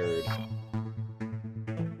 Third.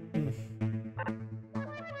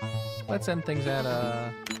 Let's end things at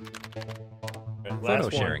a Last photo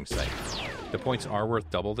one. sharing site. The points are worth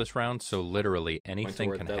double this round, so literally Points are anything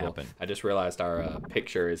worth can double. happen. I just realized our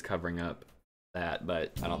picture is covering up that,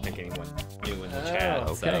 but I don't think anyone knew in the chat.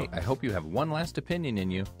 Oh, Okay, So. I hope you have one last opinion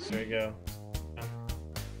in you. There we go.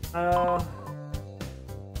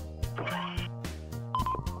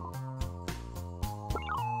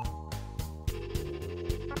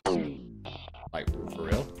 Like, for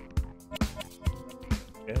real?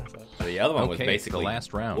 Yeah. The other one was Okay, basically the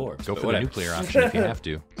last round. dwarves, Go but for whatever. the nuclear option if you have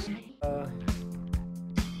to.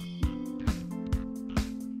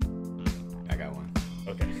 I got one.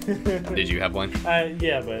 Okay. Did you have one?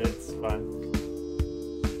 Yeah, but it's fine.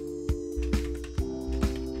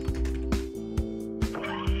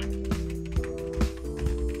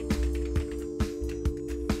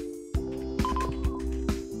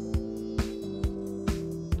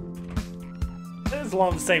 It's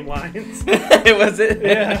along the same lines. Was it?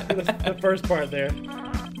 Yeah, the first part there.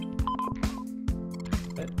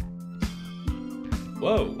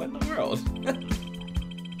 Whoa, what in the world?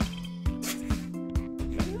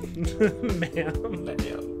 Ma'am.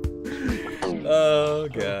 Oh,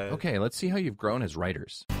 God. Okay, let's see how you've grown as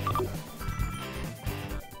writers.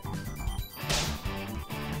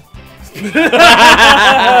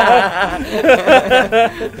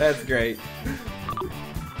 That's great.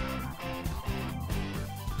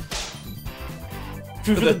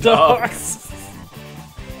 For the dogs.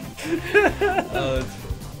 Oh, that's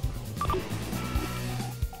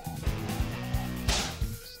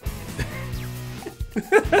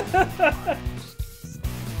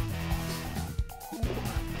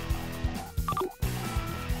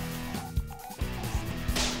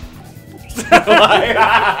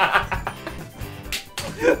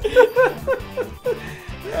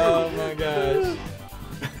oh my gosh.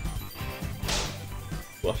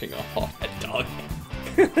 Flushing a hot dog.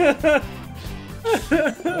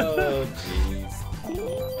 Oh, jeez.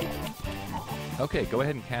 Okay, go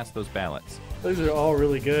ahead and cast those ballots. Those are all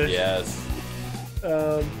really good. Yes.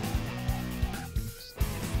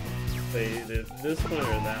 Wait, this one or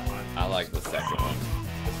that one? I like the second one.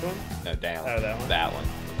 This one? No, down. Oh, that one? That one.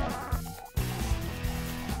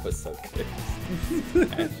 Was so good.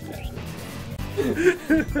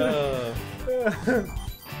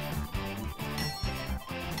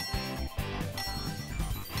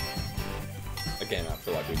 Again, I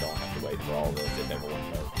feel like we don't have to wait for all this if everyone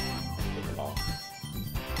knows.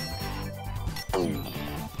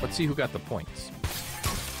 Let's see who got the points.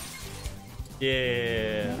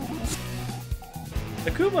 Yeah.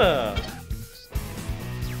 Akuma!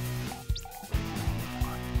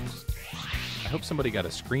 I hope somebody got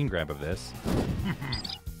a screen grab of this.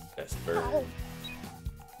 Best bird.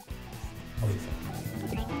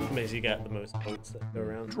 Amazing, you got the most votes that go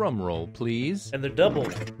around. Drum roll, please. And they're double.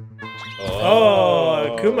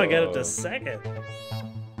 Oh, Akuma got it to second.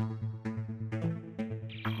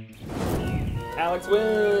 Alex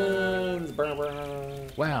wins! Brr, brr.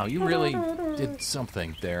 Wow, you really did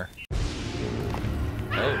something there.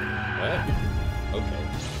 Oh, what? Okay.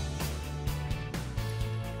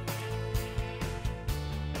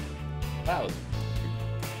 Wow. What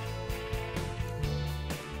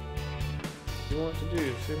do you want to do?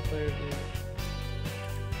 Same player.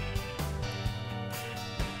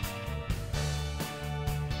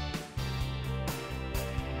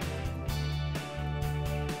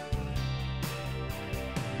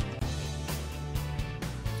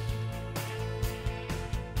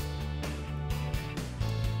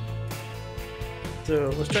 So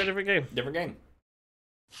let's try a different game. Different game.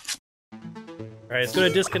 All right, it's gonna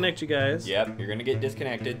disconnect you guys. Yep, you're gonna get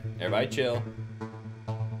disconnected. Everybody chill.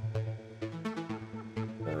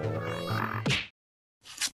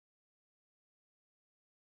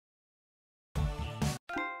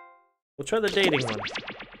 We'll try the dating one.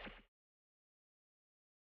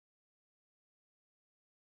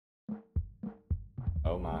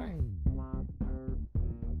 Oh my.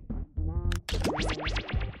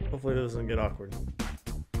 Hopefully it doesn't get awkward.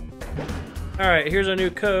 All right, here's our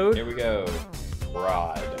new code. Here we go.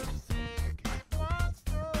 Rod.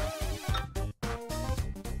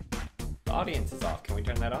 The audience is off. Can we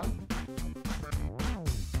turn that on?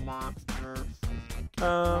 I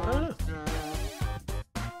don't know.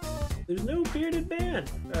 There's no bearded man.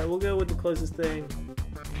 All right, we'll go with the closest thing.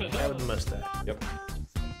 Guy with the mustache. Yep.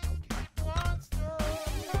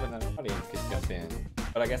 Hoping the audience could jump in.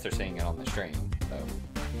 But I guess they're seeing it on the stream, so.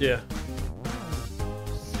 Yeah.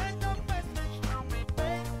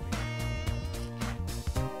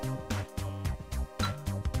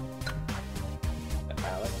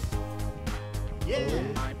 Alex.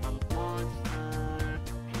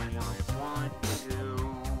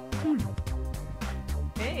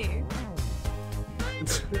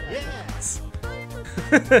 Yes.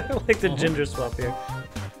 Like the ginger swap here.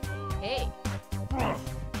 Hey.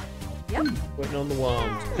 Yep. Waiting on the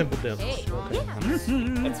wands. Pimple dimples. Hey. Okay.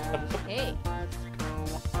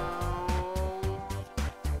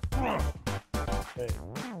 Yeah. Hey. Okay.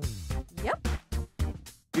 Yep.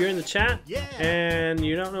 If you're in the chat Yeah. and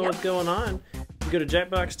you don't know Yep. what's going on, you go to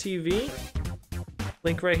Jackbox TV,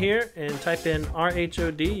 link right here, and type in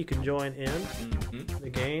RHOD. You can join in the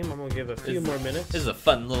game. I'm gonna give a few more minutes. This is a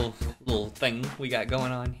fun little thing we got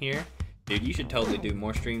going on here. Dude, you should totally do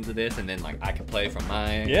more streams of this, and then like I can play from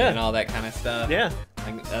mine and all that kind of stuff. Yeah.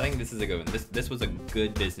 I think this is a good one. This was a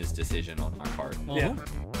good business decision on our part. Yeah.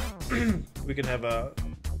 We could have a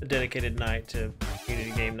dedicated night to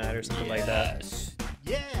community game night or something like that. Yes.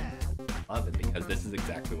 Yeah. Love it, because this is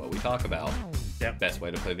exactly what we talk about. Yep. Best way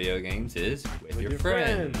to play video games is with, With your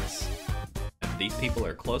friends. And these people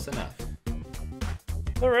are close enough.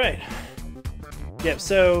 All right. Yep.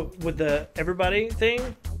 So with the everybody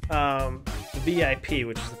thing, the VIP,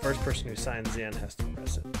 which is the first person who signs in, has to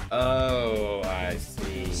press it. Oh, I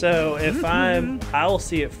see. So if I will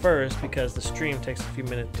see it first because the stream takes a few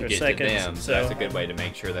minutes to or get seconds. to them, so that's a good way to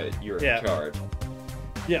make sure that you're in charge.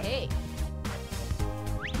 Yeah. Hey.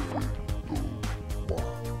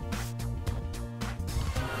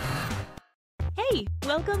 Hey,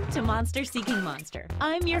 welcome to Monster Seeking Monster.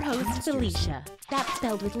 I'm your host, Felicia. That's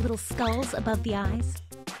spelled with little skulls above the eyes.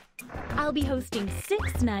 I'll be hosting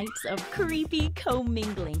 6 nights of creepy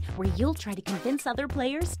commingling, where you'll try to convince other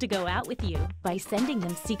players to go out with you by sending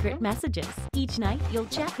them secret messages. Each night, you'll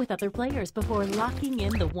chat with other players before locking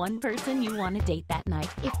in the one person you want to date that night.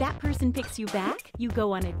 If that person picks you back, you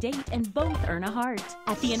go on a date and both earn a heart.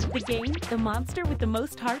 At the end of the game, the monster with the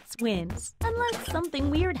most hearts wins, unless something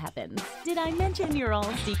weird happens. Did I mention you're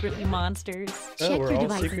all secretly monsters? Check we're your all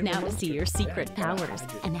devices secretly now to see your secret powers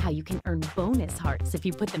and how you can earn bonus hearts if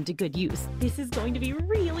you put them to good use. This is going to be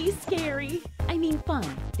really scary. I mean fun.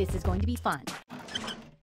 This is going to be fun.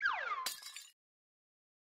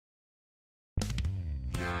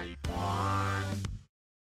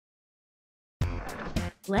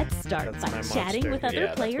 Let's start That's by my chatting monster. with other Yeah,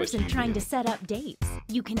 that's players what and you trying do. to set up dates.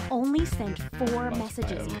 You can only send 4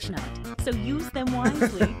 messages each night, so use them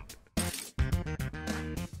wisely.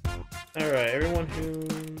 All right. Everyone who.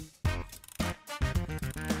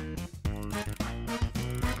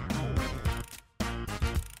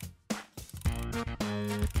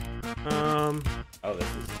 Oh,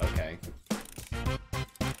 this is okay.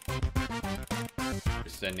 You're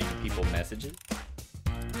sending people messages?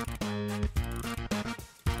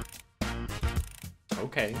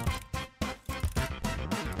 Okay.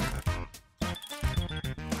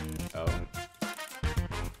 Oh.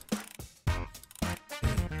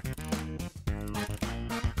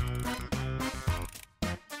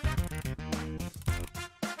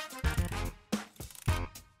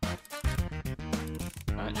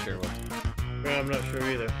 Not sure what. I'm not sure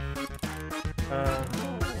either.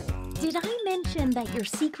 Did I mention that your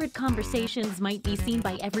secret conversations might be seen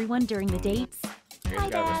by everyone during the dates? You My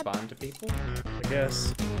guys gotta bad. respond to people? I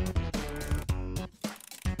guess.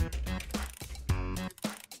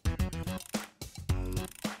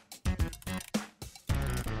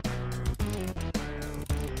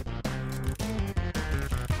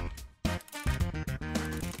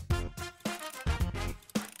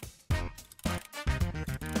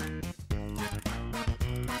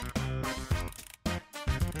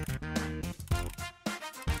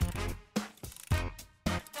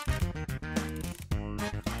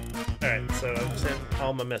 Alright, so I've sent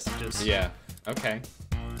all my messages. Yeah. Okay.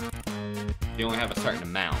 You only have a certain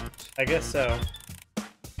amount. I guess so.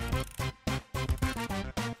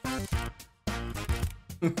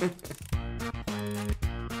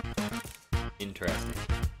 Interesting.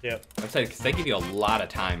 Yep. I'm saying because they give you a lot of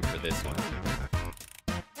time for this one.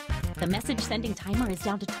 The message sending timer is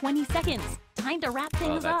down to 20 seconds. Time to wrap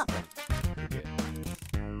things that's up. pretty good.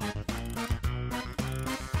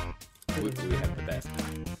 We have the best.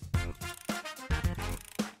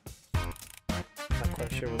 Not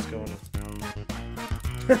quite sure what's going on.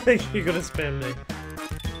 You're gonna spam me.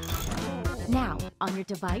 Now, on your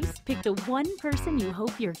device, pick the one person you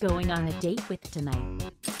hope you're going on a date with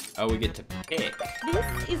tonight. Oh, we get to pick.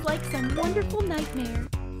 This is like some wonderful nightmare.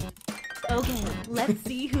 Okay, let's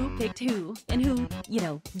see who picked who and who,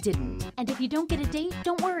 didn't. And if you don't get a date,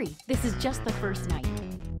 don't worry. This is just the first night.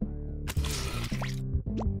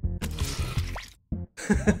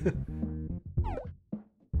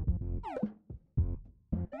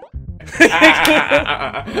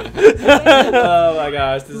 Oh my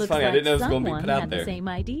gosh, this is Looks funny. I like didn't know it was going to be someone put out had there. the same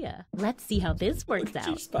idea. Let's see how this works out.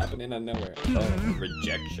 She's popping in out of nowhere. Oh,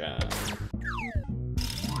 rejection.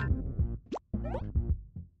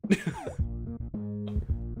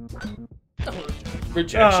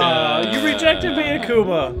 Rejection. You rejected me,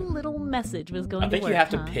 Akuma. One little message was going I think to work, you have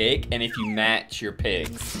to huh? pick, and if you match your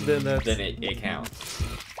picks, Then that's... it counts.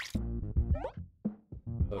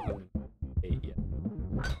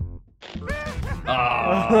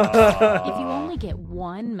 If you only get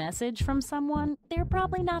one message from someone, they're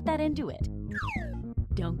probably not that into it.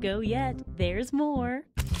 Don't go yet. There's more.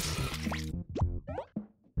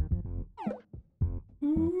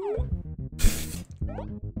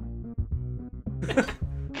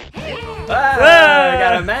 I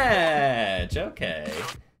got a match. Okay.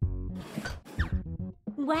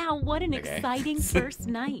 Wow, what an Okay. exciting first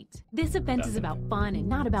night. This event is about fun and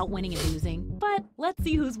not about winning and losing, but let's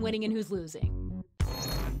see who's winning and who's losing.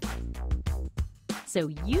 So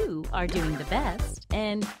you are doing the best,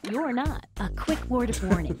 and you're not. A quick word of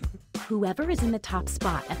warning. Whoever is in the top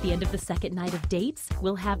spot at the end of the second night of dates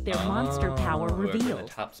will have their monster power whoever in the revealed.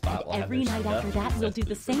 top spot will have Every their night stuff after that, we'll do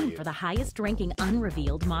the accessible same you. for the highest ranking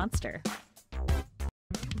unrevealed monster.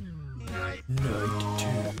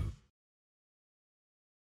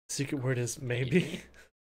 Secret word is maybe.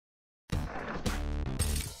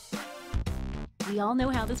 We all know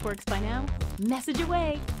how this works by now. Message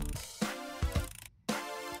away.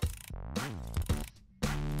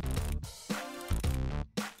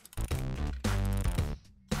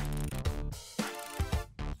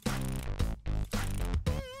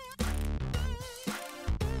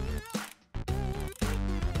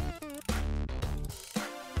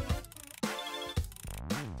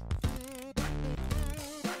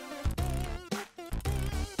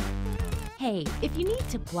 Hey, if you need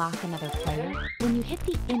to block another player, when you hit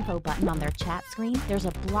the info button on their chat screen, there's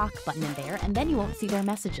a block button in there, and then you won't see their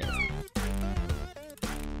messages.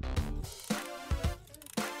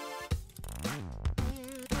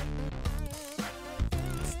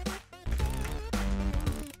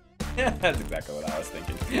 That's exactly what I was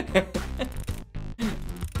thinking.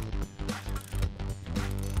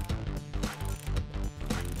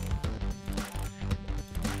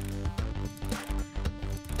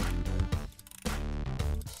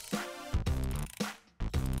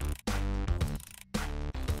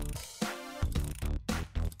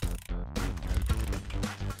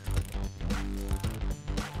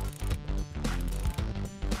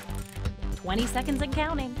 20 seconds and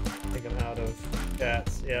counting. I think I'm out of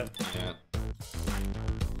chats. Yep. Yeah.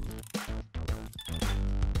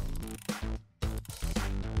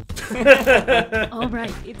 All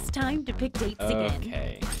right, it's time to pick dates again.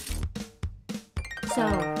 Okay.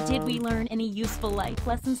 So, did we learn any useful life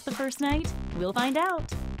lessons the first night? We'll find out.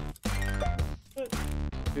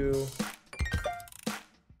 Two.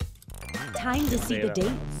 Time to see the that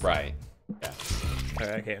dates. Right. Yeah.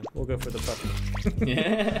 Alright, okay. We'll go for the puppy.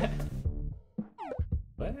 Yeah.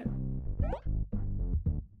 What?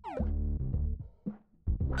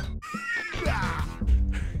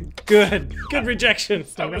 Good. Good rejection.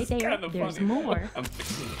 Stay right there. Kinda There's funny. more. I'm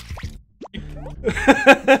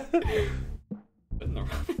in the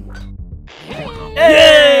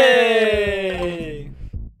Yay!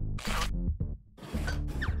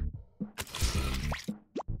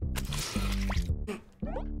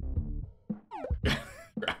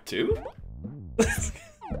 Round two?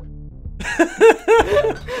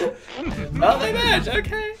 Oh, they match.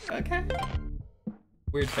 Okay, okay.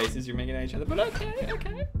 Weird faces you're making at each other, but okay,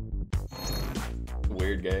 okay.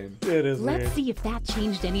 Weird game. It is Let's weird. see if that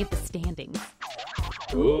changed any of the standings.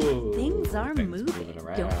 Ooh, Things are things moving.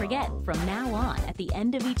 around. Don't forget, from now on, at the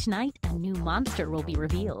end of each night, a new monster will be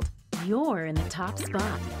revealed. You're in the top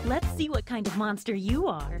spot. Let's see what kind of monster you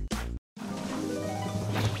are.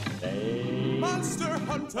 Monster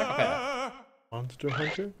Hunter! Monster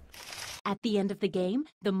Hunter? At the end of the game,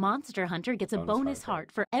 the monster hunter gets a Bonus bonus heart.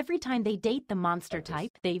 heart for every time they date the monster Like this.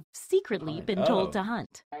 type they've secretly Hunt. been Oh. told to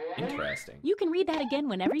hunt. Interesting. You can read that again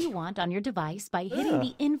whenever you want on your device by hitting Yeah.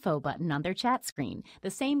 the info button on their chat screen.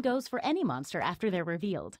 The same goes for any monster after they're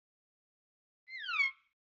revealed.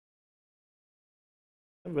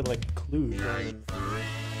 With like clues. Man.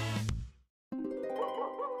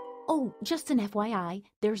 Oh, just an FYI,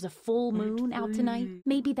 there's a full moon out tonight.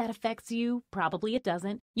 Maybe that affects you. Probably it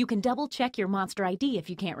doesn't. You can double check your monster ID if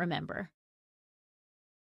you can't remember.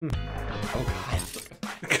 Oh, God.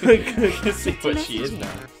 Good, good. Let's see what It's a she is messaging.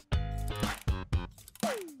 now.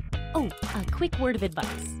 Oh, a quick word of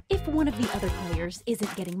advice. If one of the other players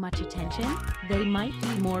isn't getting much attention, they might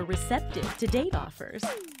be more receptive to date offers.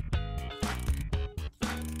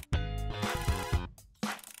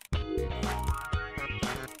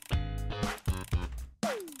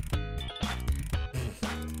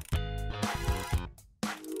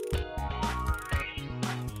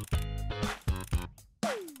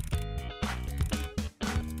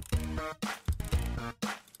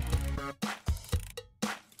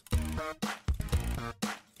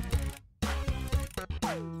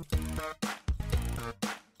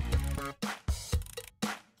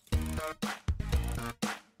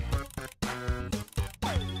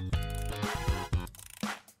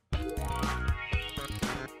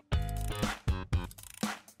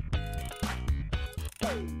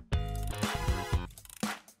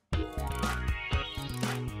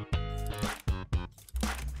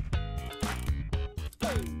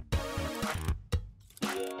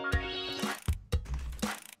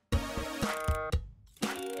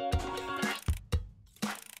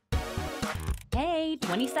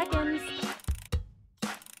 20 seconds.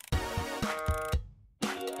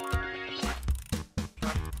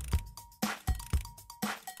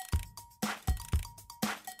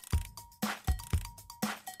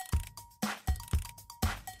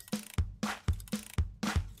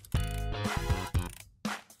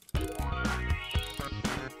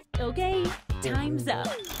 Okay, time's up.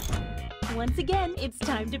 Once again, it's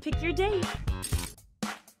time to pick your date.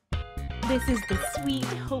 This is the sweet,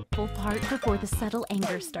 hopeful part before the subtle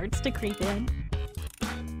anger starts to creep in.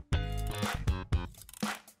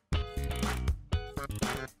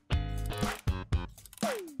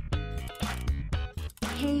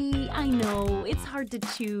 Hey, I know, it's hard to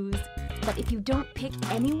choose, but if you don't pick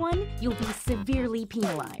anyone, you'll be severely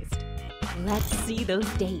penalized. Let's see those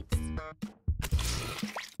dates.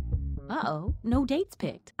 Uh-oh, no dates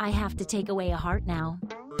picked. I have to take away a heart now.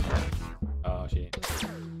 Oh, shit.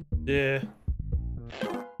 Yeah.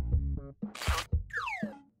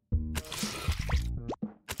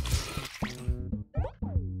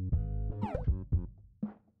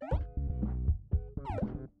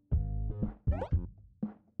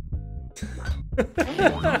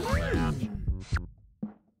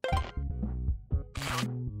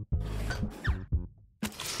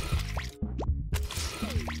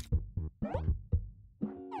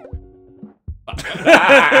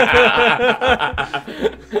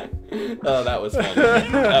 Oh, that was funny.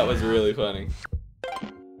 That was really funny.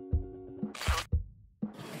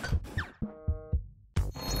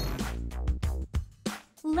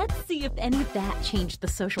 Let's see if any of that changed the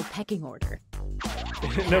social pecking order.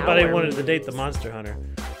 Nobody wanted to date the Monster Hunter.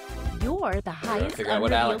 You're the highest figure out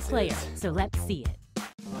what unrevealed Alex player, is. so let's see it.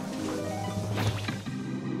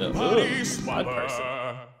 One person.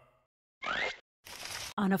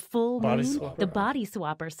 On a full Body moon, swapper. the body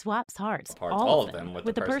swapper swaps hearts, Hearts, all of them,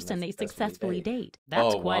 with the person they successfully date.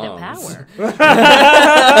 That's Oh, quite a woms. power.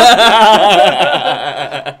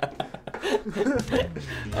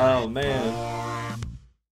 Oh, man.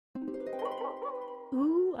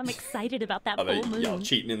 Ooh, I'm excited about that Are they, full y'all moon.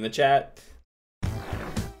 cheating in the chat?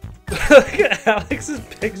 Look at Alex's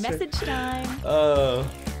picture. Message time. Oh.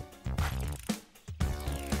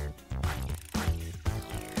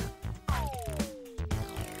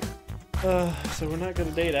 So we're not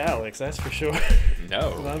gonna date Alex, that's for sure.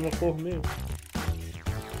 No. I'm a full moon.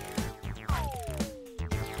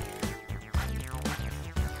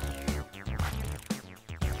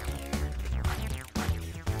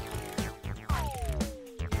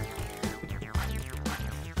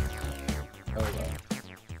 Oh, well.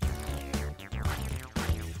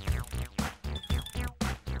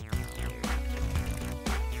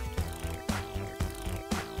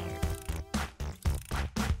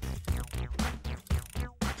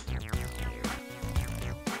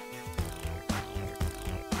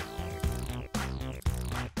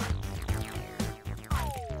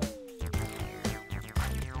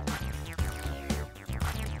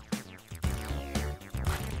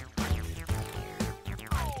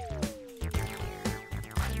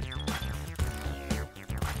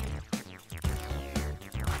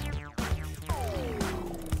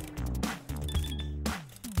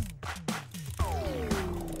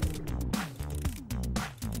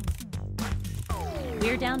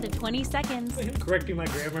 We're down to 20 seconds. Correcting my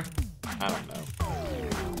grammar. I don't know.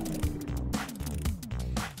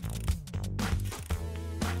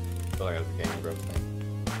 I feel like it was a Game Grove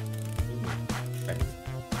thing. Right.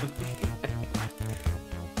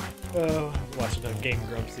 Oh, watch enough Game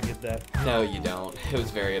Grumps to get that. No, you don't. It was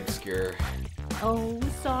very obscure. Oh,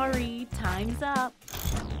 sorry. Time's up.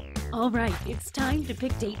 All right, it's time to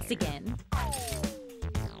pick dates again.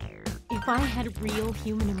 If I had real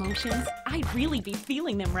human emotions, I'd really be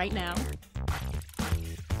feeling them right now.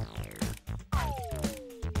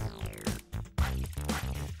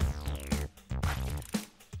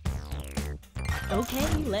 Okay,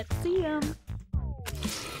 let's see them.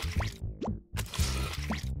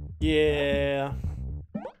 Yeah.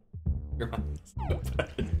 Your mom's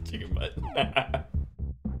chicken butt.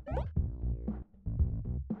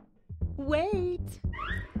 Wait.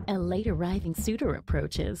 A late arriving suitor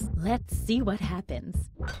approaches. Let's see what happens.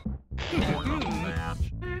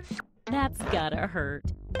 That's gotta hurt.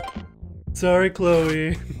 Sorry,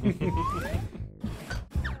 Chloe.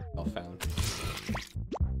 All found.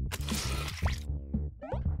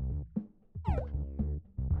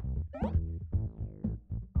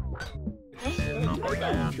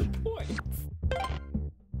 Your points.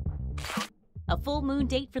 A full moon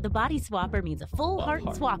date for the body swapper means a full Well, heart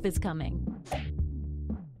heart. swap is coming. I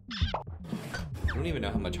don't even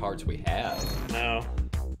know how much hearts we have. No.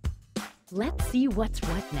 Let's see what's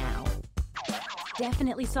what now.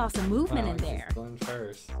 definitely saw some movement in there. Going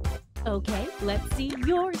first. Okay, let's see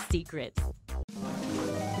your secret.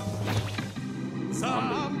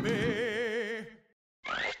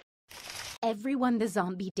 Everyone the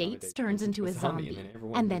zombie dates turns into a zombie.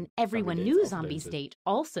 And then everyone new zombie's date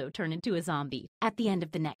also turn into a zombie at the end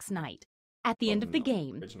of the next night. At the end of the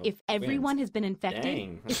game, if everyone has been infected,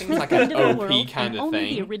 Dang, that it's seems the like end an of the OP world, kind and of only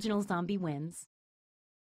the thing. original zombie wins.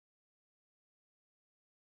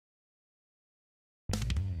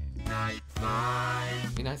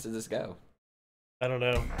 How nice does this go? I don't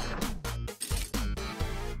know.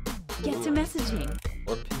 Get to messaging.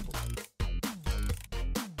 Or people.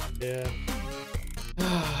 Yeah.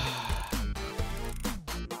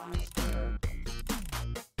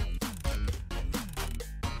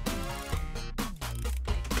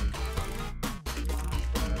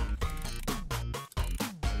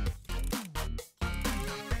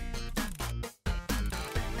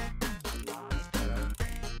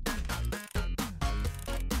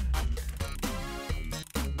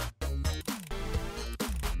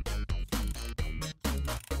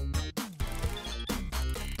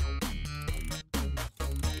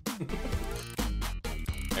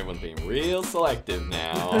 Everyone's being real selective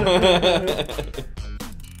now.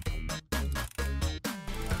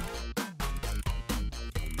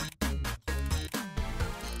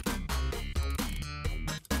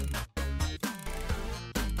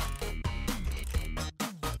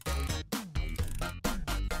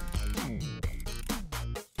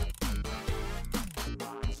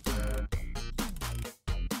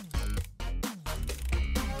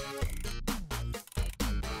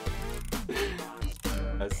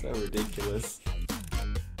 That's so ridiculous.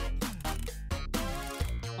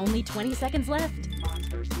 Only 20 seconds left.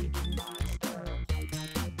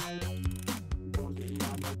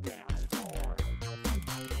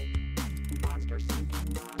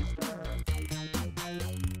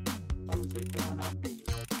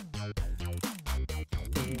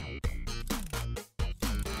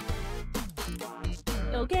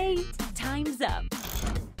 Okay, time's up.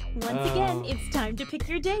 Once again, it's time to pick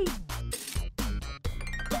your date.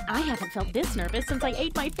 I haven't felt this nervous since I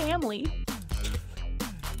ate my family.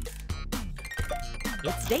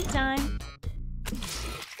 It's date time.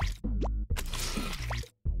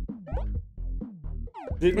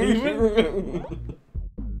 Didn't even.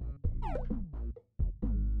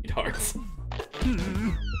 It hurts.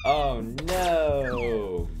 Oh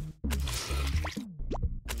no!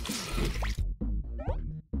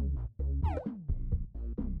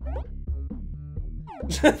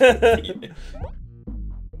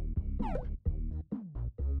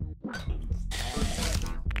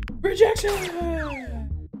 Rejection!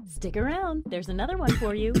 Stick around. There's another one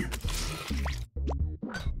for you.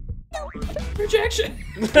 Rejection!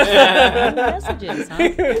 Messages, huh?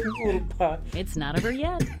 Little pot. It's not over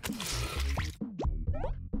yet.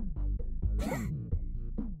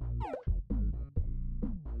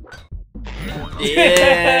 I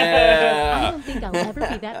Yeah! don't think I'll ever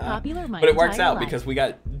be that popular my But it works entire out life. because we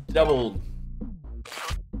got double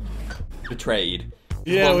betrayed.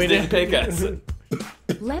 Yeah, Ones we didn't did. pick us.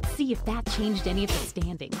 Let's see if that changed any of the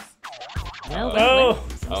standings. Well, Oh.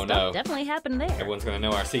 some Oh, stuff no. definitely happened there. Everyone's gonna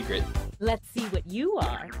know our secret. Let's see what you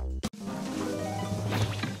are.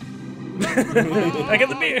 I got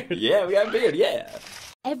the beard. Yeah, we got a beard, yeah.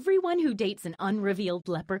 Everyone who dates an unrevealed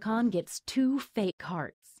leprechaun gets 2 fake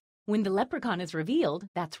hearts. When the leprechaun is revealed,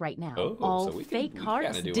 that's right now, Oh, all so we fake kinda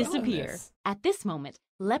hearts do well in disappear. this. At this moment,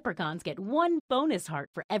 leprechauns get 1 bonus heart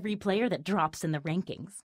for every player that drops in the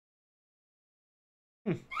rankings.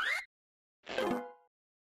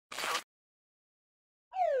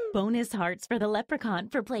 Bonus hearts for the leprechaun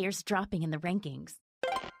for players dropping in the rankings.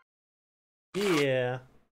 Yeah.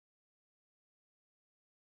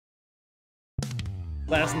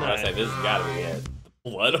 Last I night. say this has gotta be it.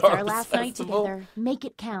 Blood It's our Harvest last night Festival. together. Make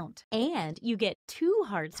it count. And you get 2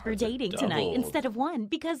 hearts for Hearts are dating tonight doubled. instead of 1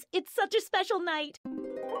 because it's such a special night.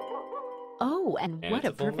 Oh, and And what it's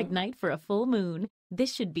a a full perfect moon. night for a full moon.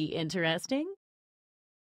 This should be interesting.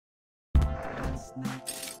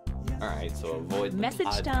 Alright, so avoid the Message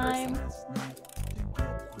pod time. person.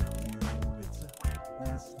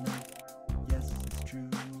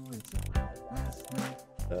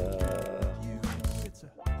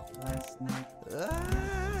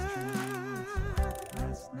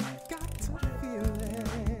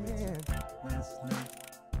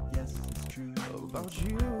 About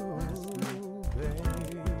you,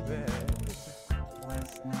 baby.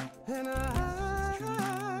 And I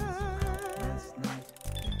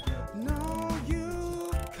know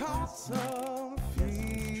you caught some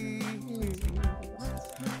feelings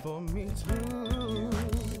for me too.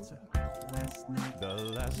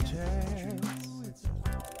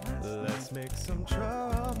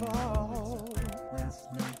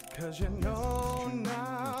 'cause you know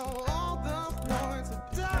now all the points are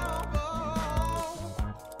double.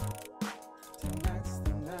 Tonight's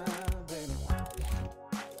the night, baby.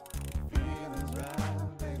 Feelings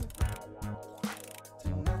right, baby.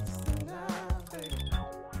 Tonight's the night, baby.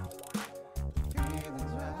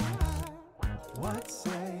 Feelings right. What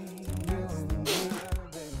say you and me,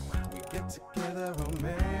 baby? We get together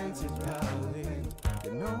romantically.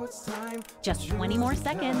 You know it's time. Just 20 more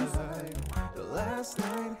seconds. The last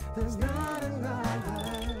night, there's not enough.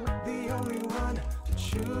 The only one to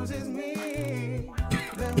choose is me.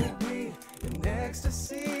 Then we'll be in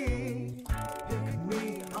ecstasy. Pick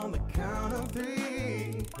me on the count of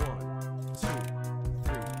 3. 1, 2,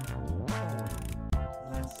 3.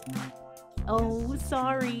 Last night. Oh,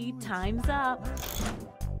 sorry. Time's up.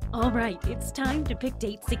 All right, it's time to pick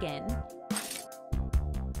dates again.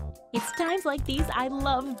 It's times like these I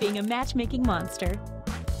love being a matchmaking monster.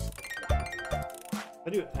 I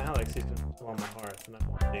do Alex, he's gonna come on my heart, not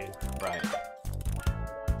me. Right.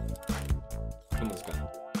 Someone's gonna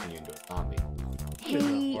turn you into a zombie.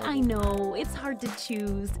 Hey, I know, it's hard to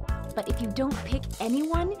choose, but if you don't pick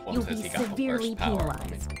anyone, One you'll says be he got the severely worst power.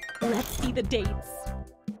 penalized. Let's see the dates.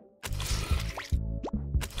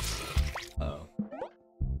 Oh.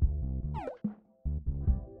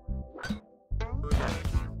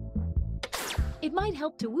 It might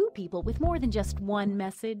help to woo people with more than just one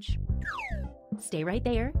message. Stay right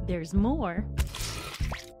there, there's more.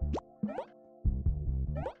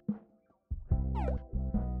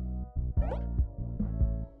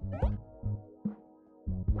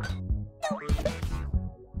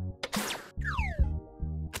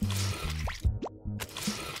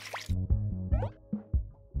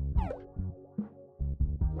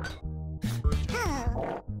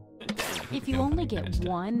 If you only get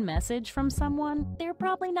one message from someone, they're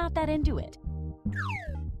probably not that into it.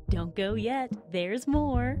 Don't go yet, there's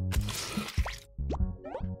more.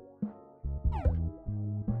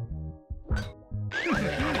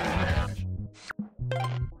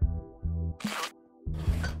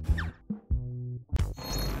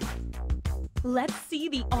 Let's see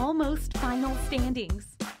the almost final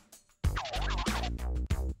standings.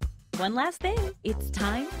 One last thing, it's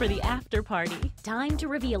time for the after party. Time to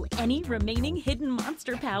reveal any remaining hidden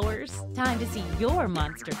monster powers. Time to see your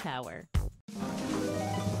monster power.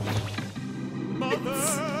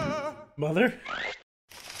 Mother?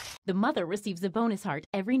 The mother receives a bonus heart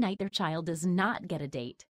every night their child does not get a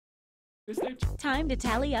date. Time to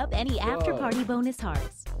tally up any after party bonus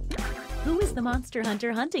hearts. Who is the monster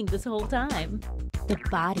hunter hunting this whole time? The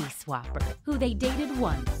body swapper, who they dated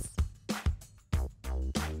once.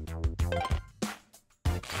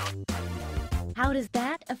 How does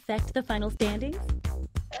that affect the final standings?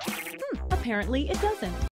 Apparently it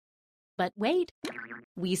doesn't. But wait,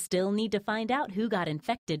 we still need to find out who got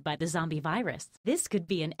infected by the zombie virus. This could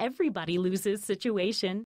be an everybody loses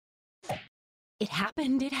situation. It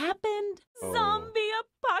happened, it happened! Oh. Zombie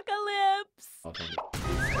apocalypse! Okay.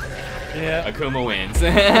 Yeah. Akuma wins.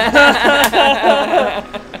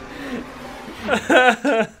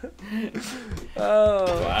 Oh.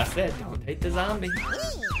 Well, I said, don't take the zombie.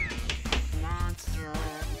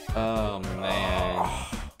 Oh man,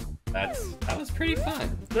 that was pretty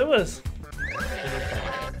fun. It was.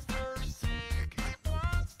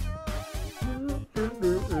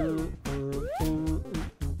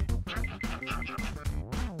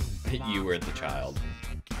 You were the child.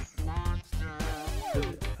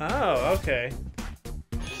 Oh, okay.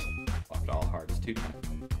 Swapped all hearts 2 times.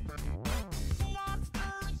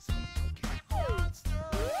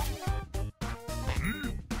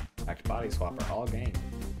 Back to body swapper all game.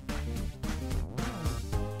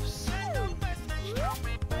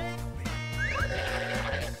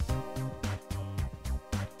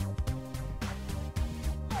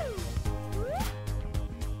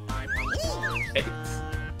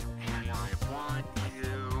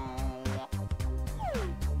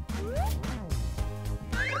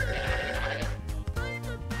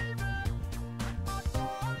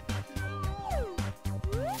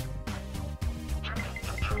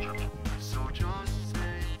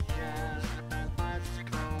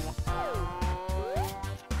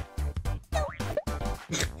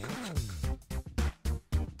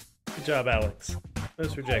 Good job, Alex.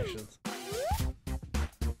 Those rejections.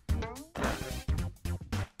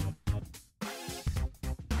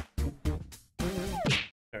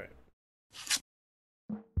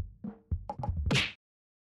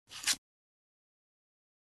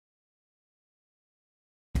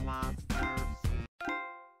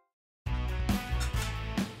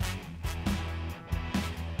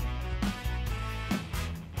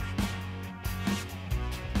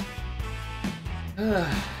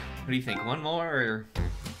 Alright. What do you think? One more, or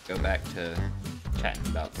go back to chatting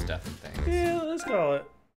about stuff and things? Yeah, let's call it.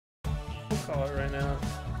 We'll call it right now.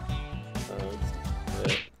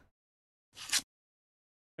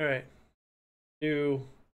 All right. Do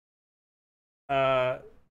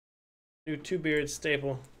Two Beards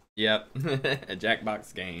staple. Yep.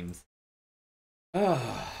 Jackbox games.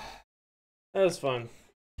 Oh, that was fun.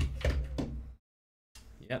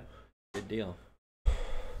 Yep. Good deal.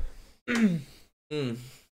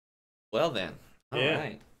 Well then. All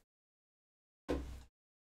right. I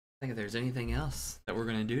think if there's anything else that we're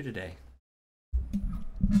gonna do today.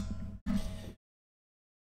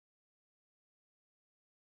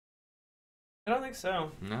 I don't think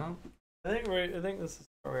so. No. I think this is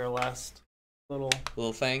probably our last little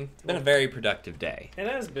thing. It's been a very productive day. It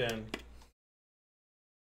has been.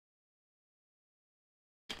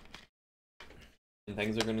 And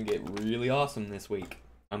things are gonna get really awesome this week.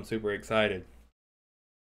 I'm super excited.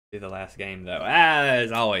 See the last game though.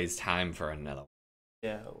 There's always time for another one.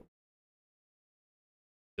 Yeah.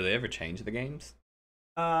 Do they ever change the games?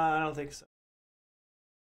 I don't think so.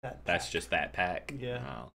 That's just that pack. Yeah.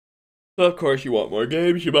 Oh. So of course you want more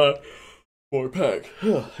games, you buy more pack.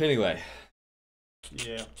 Anyway.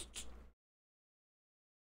 Yeah.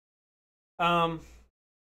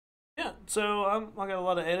 Yeah, so I got a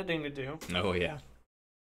lot of editing to do. Oh yeah.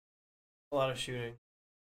 A lot of shooting.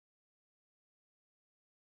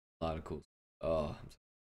 A lot of cool. Oh.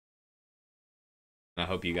 I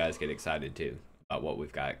hope you guys get excited too about what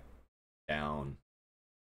we've got down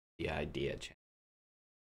the idea channel.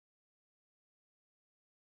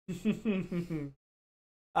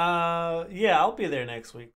 Yeah, I'll be there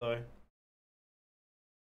next week, Chloe.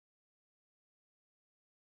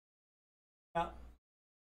 Yeah.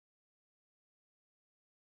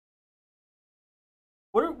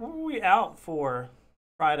 What were we out for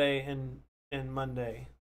Friday and Monday?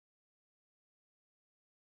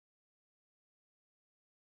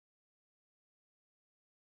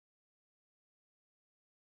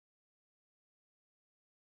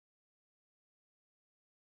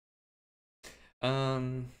 I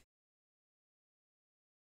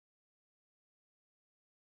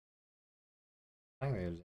think it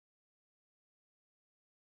was...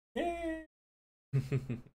 Yeah.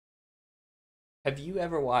 Have you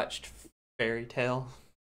ever watched Fairy Tale?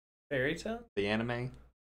 Fairy Tale? The anime?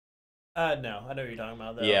 No, I know what you're talking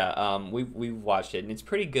about though. Yeah, we've watched it and it's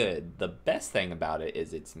pretty good. The best thing about it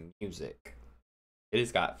is its music. It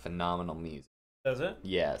has got phenomenal music. Does it?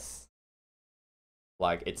 Yes.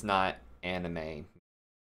 Like it's not anime.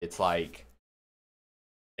 It's like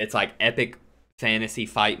epic fantasy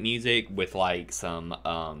fight music with like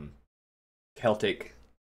some Celtic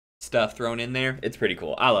stuff thrown in there. It's pretty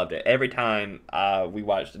cool. I loved it. Every time we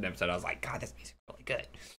watched an episode, I was like, God, this music's really good.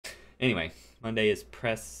 Anyway, Monday is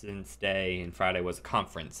Presence Day, and Friday was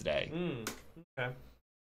Conference Day. Okay.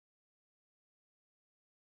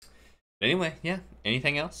 But anyway, yeah.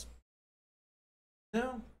 Anything else?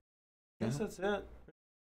 No. I guess that's it.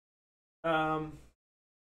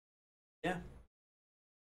 Yeah.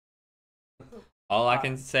 All I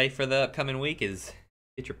can say for the upcoming week is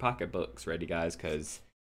get your pocketbooks ready, guys, because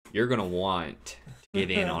you're going to want to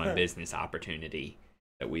get in on a business opportunity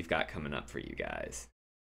that we've got coming up for you guys.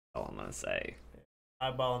 That's all I'm going to say.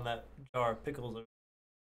 Eyeballing that jar of pickles.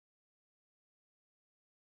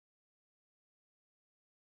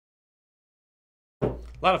 A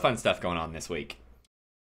lot of fun stuff going on this week.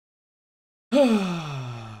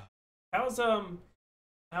 How's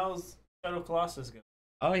Shadow Colossus going?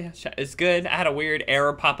 Oh yeah, it's good. I had a weird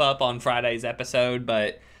error pop up on Friday's episode,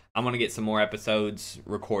 but I'm gonna get some more episodes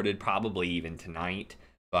recorded, probably even tonight,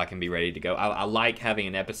 so I can be ready to go. I like having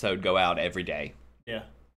an episode go out every day. Yeah.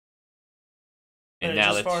 And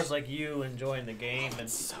now now as far as like you enjoying the game and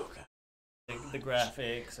so good. The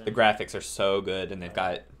graphics. And... The graphics are so good, and they've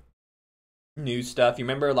got new stuff. You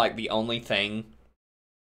remember like the only thing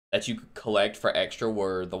that you could collect for extra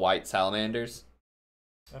were the white salamanders?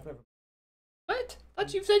 I've never... What? I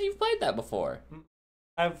thought you said you've played that before.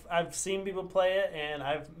 I've seen people play it, and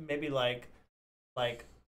I've maybe like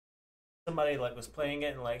somebody like was playing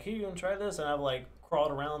it and like, here, you gonna try this, and I've like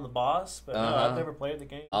crawled around the boss, but no, I've never played the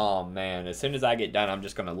game. Oh man, as soon as I get done, I'm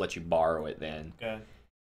just gonna let you borrow it then. Okay.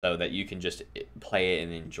 So that you can just play it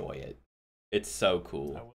and enjoy it. It's so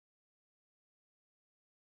cool.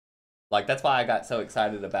 Like, that's why I got so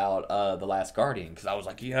excited about The Last Guardian, because I was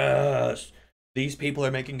like, yes, these people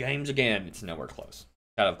are making games again. It's nowhere close.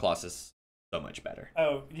 Shadow of the Colossus is so much better.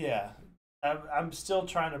 Oh, yeah. I'm still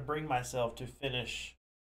trying to bring myself to finish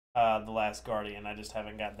The Last Guardian. I just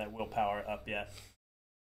haven't got that willpower up yet.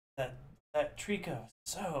 That Trico is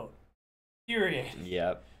so infuriating.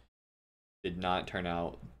 Yep. did not turn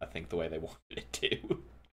out, I think, the way they wanted it to.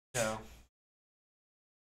 No.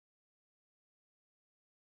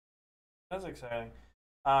 That's exciting.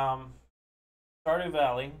 Stardew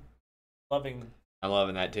Valley, loving. I'm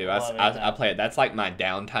loving that too. Loving I that. play it. That's like my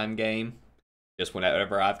downtime game. Just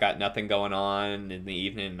whenever I've got nothing going on in the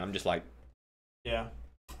evening, I'm just like, Yeah,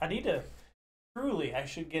 I need to. Truly, I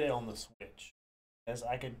should get it on the Switch, because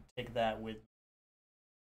I could take that with.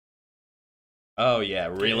 oh yeah,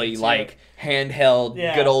 really it's like handheld,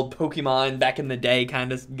 Yeah. good old Pokemon back in the day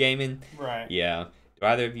kind of gaming. Right. Yeah. Do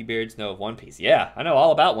either of you beards know of One Piece? Yeah, I know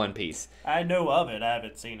all about One Piece. I know of it. I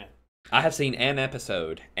haven't seen it. I have seen an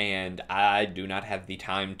episode, and I do not have the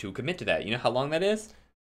time to commit to that. You know how long that is?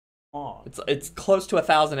 Oh. It's close to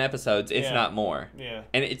 1,000 episodes, if Yeah. not more, Yeah.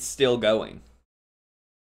 and it's still going.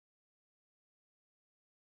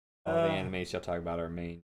 All the Uh, animes you'll talk about are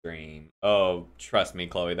mainstream. Oh, trust me,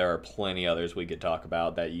 Chloe, there are plenty others we could talk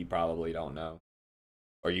about that you probably don't know,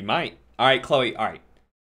 or you might. All right, Chloe. All right,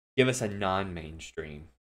 give us a non-mainstream.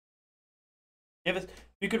 If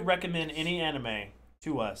you could recommend any anime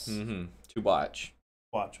to us, To watch,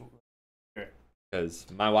 watch. Sure. because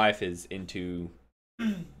my wife is into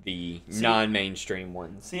the See- non-mainstream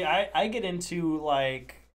ones. See, I get into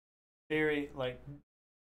like very like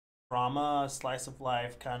drama, slice of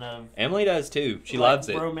life kind of. Emily does too. She like, loves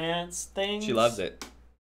it. Romance things. She loves it.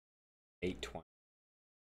 820.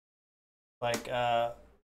 Like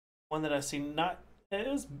one that I've seen.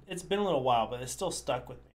 It's been a little while, but it's still stuck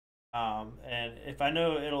with me. And if I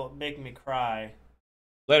know it'll make me cry,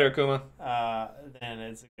 Later, Kuma. then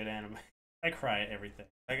it's a good anime. I cry at everything.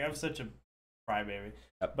 Like I'm such a crybaby.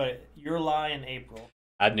 Yep. But Your Lie in April.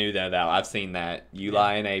 I knew that. I've seen that. You Yeah.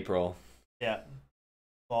 Lie in April. Yeah.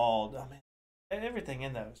 Bald. Oh man, everything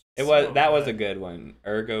in that was. It was so that was a good. good one.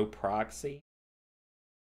 Ergo Proxy.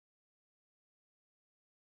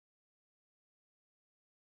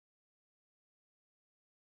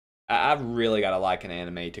 I've really got to like an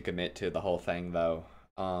anime to commit to the whole thing, though.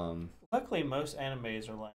 Luckily, most animes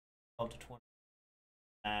are like 12 to 20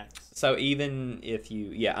 max. So even if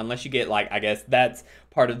unless you get like, I guess that's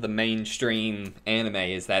part of the mainstream anime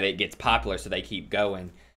is that it gets popular, so they keep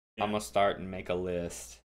going. Yeah. I'm gonna start and make a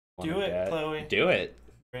list. Do it, Chloe. Do it.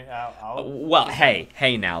 I'll Well,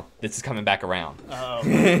 hey, now this is coming back around. Oh.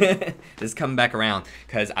 This is coming back around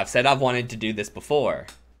because I've said I've wanted to do this before,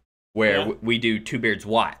 where Yeah. we do Two Beards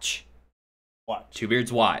Watch. Two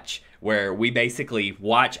Beards Watch, where we basically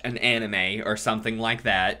watch an anime or something like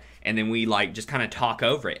that, and then we like just kind of talk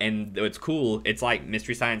over it. And it's cool. It's like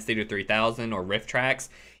Mystery Science Theater 3000 or Riff Tracks.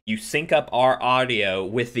 You sync up our audio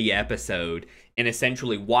with the episode and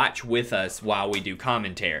essentially watch with us while we do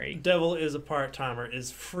commentary. Devil is a Part Timer is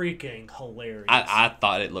freaking hilarious. I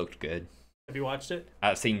thought it looked good. Have you watched it?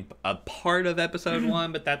 I've seen a part of episode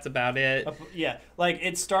 1, but that's about it. Yeah, like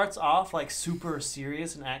it starts off like super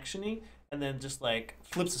serious and actiony, and then just like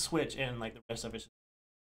flips a switch, and like the rest of it's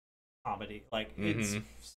comedy. Like it's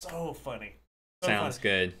so funny. So Sounds funny.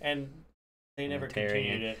 good. And they never Commentary.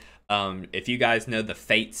 continued it. If you guys know the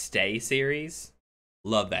Fate Stay series,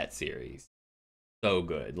 love that series. So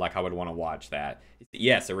good. Like I would want to watch that.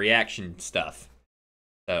 Yes, a reaction stuff.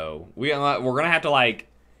 So we're gonna have to like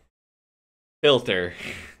filter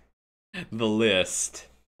the list.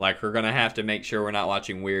 Like we're gonna have to make sure we're not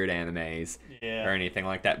watching weird animes Yeah. or anything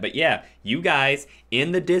like that. But yeah, you guys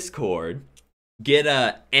in the Discord get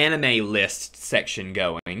a anime list section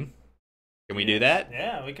going. Can we do that?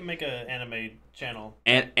 Yeah, we can make an anime channel.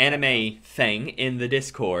 An anime thing in the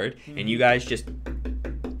Discord, and you guys just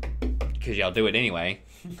because y'all do it anyway.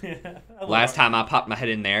 Last time I popped my head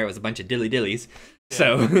in there, it was a bunch of dillies. Yeah.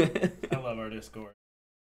 So I love our Discord.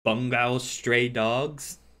 Bungo Stray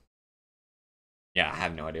Dogs. Yeah, I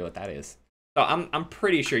have no idea what that is. So I'm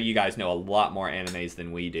pretty sure you guys know a lot more animes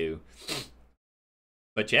than we do.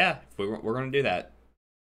 But yeah, we're gonna do that.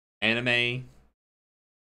 Anime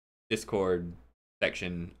Discord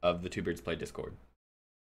section of the Two Beards Play Discord.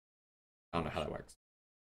 I don't know how that works.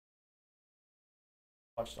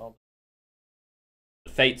 Watched all.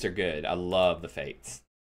 The Fates are good. I love the Fates.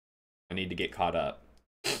 I need to get caught up.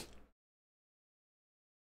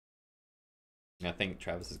 I think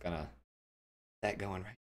Travis is gonna get that going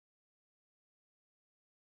right.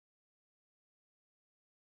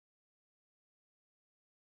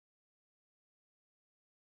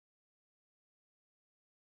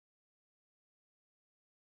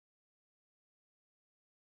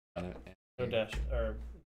 No dash or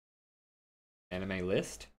Anime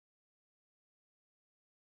list.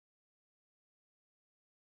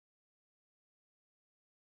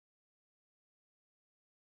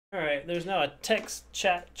 All right, there's now a text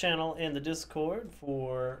chat channel in the Discord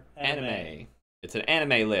for anime. It's an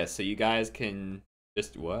anime list, so you guys can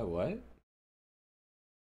just what?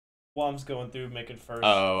 Wom's going through making first.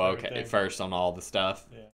 Oh, okay. First on all the stuff.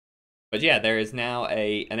 Yeah. But yeah, there is now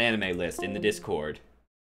an anime list in the Discord.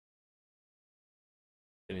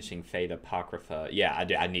 Finishing Fate Apocrypha. Yeah,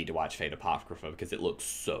 I need to watch Fate Apocrypha because it looks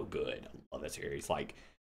so good. I love that series. Like,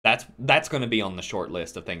 that's going to be on the short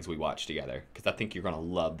list of things we watch together because I think you're going to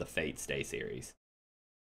love the Fate Stay series.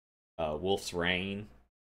 Wolf's Rain.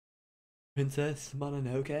 Princess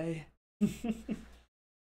Mononoke.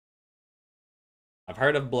 I've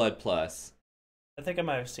heard of Blood Plus. I think I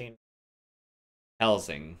might have seen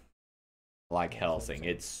Helsing. I like Helsing.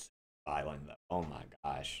 It's violent though. Oh my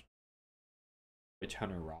gosh. Witch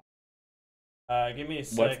Hunter Rock. Give me a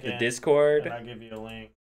second. What's the Discord? And I'll give you a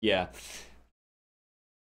link. Yeah.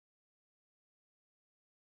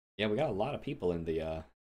 Yeah, we got a lot of people in the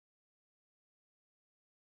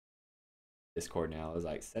Discord now. It was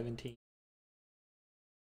like 17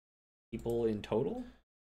 people in total.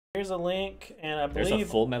 Here's a link, and I believe there's a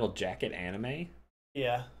Full Metal Jacket anime.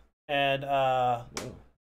 Yeah, and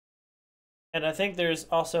and I think there's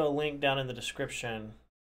also a link down in the description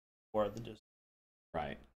for the Discord.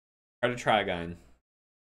 Right. Heard of Trigun.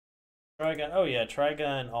 Trigun. Oh yeah,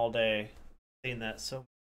 Trigun all day. Seen that so.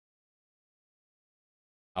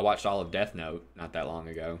 I watched all of Death Note not that long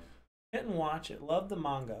ago. Didn't watch it. Love the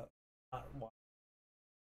manga. Not watch.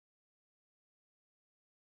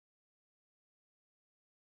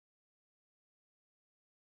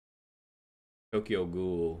 Tokyo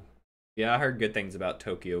Ghoul. Yeah, I heard good things about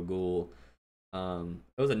Tokyo Ghoul. There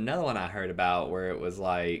was another one I heard about where it was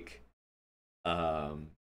like, they're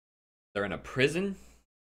in a prison.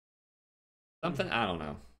 Something I don't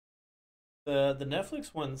know. The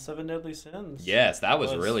Netflix one, Seven Deadly Sins. Yes, that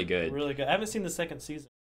was really good. Really good. I haven't seen the second season.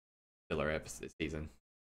 Filler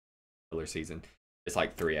season. It's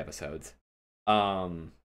like 3 episodes. Yeah,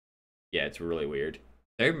 it's really weird.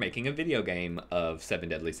 They're making a video game of Seven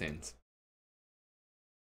Deadly Sins.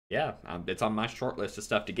 Yeah, it's on my short list of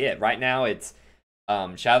stuff to get. Right now, it's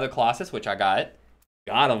Shadow of the Colossus, which I got.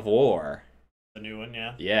 God of War. The new one,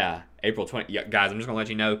 yeah. Yeah, April 20. Yeah, guys, I'm just gonna let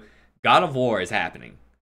you know, God of War is happening.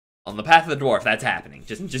 On the Path of the Dwarf, that's happening.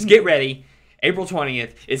 Just get ready. April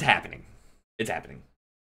 20th is happening. It's happening.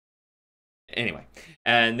 Anyway,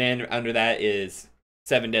 and then under that is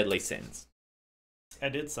Seven Deadly Sins. I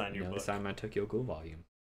did sign your book. I signed my Tokyo Ghoul volume.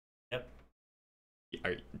 Yep.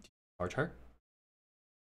 Are you charge her?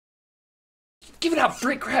 Give it out,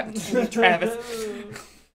 freak crap, Travis.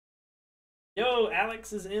 Yo,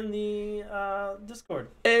 Alex is in the Discord.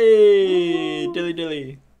 Hey,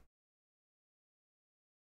 dilly.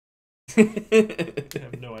 I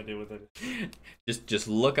have no idea what that is. Just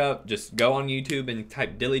look up, just go on YouTube and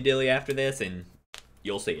type dilly after this, and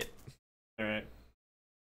you'll see it. All right.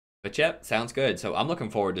 But yep, sounds good. So I'm looking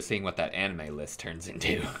forward to seeing what that anime list turns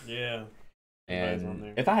into. Yeah.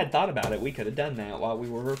 And if I had thought about it, we could have done that while we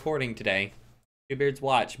were recording today. Two Beards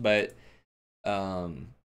Watch, but I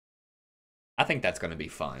think that's going to be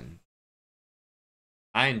fun.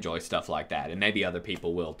 I enjoy stuff like that, and maybe other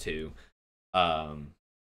people will too.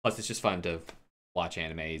 Plus, it's just fun to watch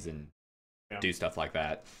animes and do stuff like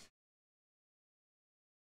that.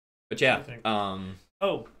 But yeah,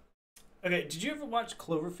 oh, okay. Did you ever watch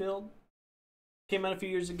Cloverfield? Came out a few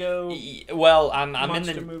years ago. Well, I'm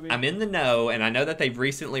in the know, and I know that they've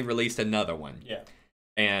recently released another one. Yeah.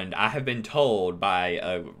 And I have been told by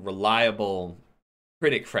a reliable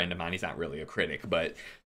critic friend of mine. He's not really a critic, but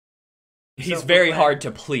he's very hard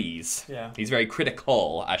to please. Yeah. He's very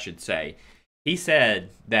critical, I should say. He said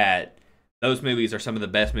that those movies are some of the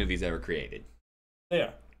best movies ever created. They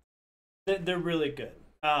are. They're really good.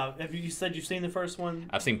 Have you said you've seen the first one?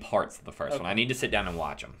 I've seen parts of the first one. I need to sit down and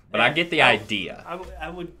watch them. But I get the idea. I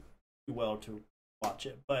would do well to watch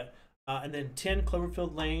it. But and then 10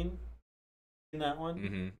 Cloverfield Lane. In that one?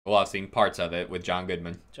 Mm-hmm. Well, I've seen parts of it with John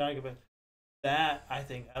Goodman. That, I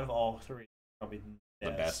think, out of all three, probably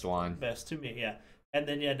the best one. Best to me, yeah. And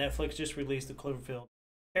then, yeah, Netflix just released the Cloverfield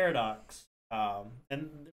Paradox. And,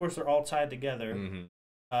 of course, they're all tied together.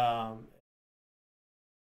 Mm-hmm.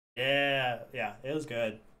 Yeah, it was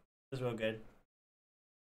good. It was real good.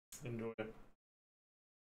 Enjoyed it.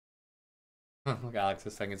 Look, Alex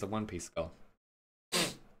is saying it's a One Piece skull.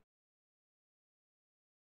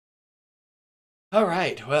 All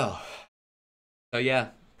right, well, so yeah,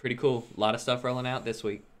 pretty cool. A lot of stuff rolling out this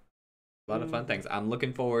week. A lot of fun things. I'm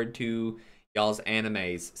looking forward to y'all's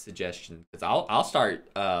animes suggestions because I'll start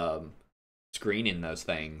screening those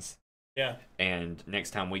things. Yeah. And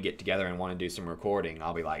next time we get together and want to do some recording,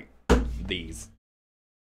 I'll be like, these.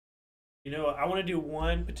 You know, I want to do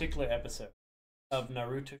one particular episode of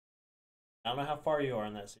Naruto. I don't know how far you are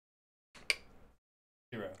in that series.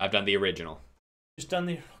 0. I've done the original. Just done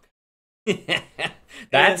the.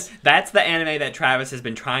 That's the anime that Travis has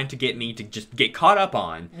been trying to get me to just get caught up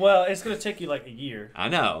on. Well, it's gonna take you like a year. I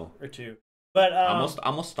know. Or 2. But I'm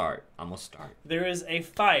gonna start. There is a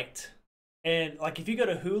fight, and like if you go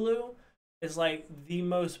to Hulu, it's like the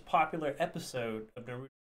most popular episode of Naruto.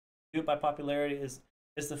 Do it by popularity is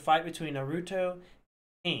the fight between Naruto and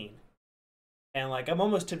Pain. And like I'm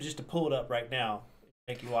almost tempted just to pull it up right now.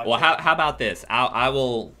 Make you watch Well, it. how about this? I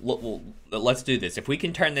will. Let's do this. If we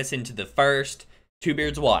can turn this into the first Two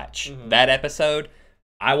Beards watch that episode,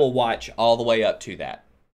 I will watch all the way up to that,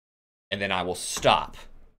 and then I will stop,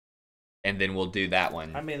 and then we'll do that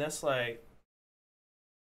one. I mean, that's like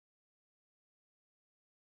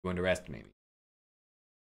You underestimate me.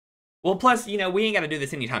 Well, plus, you know, we ain't got to do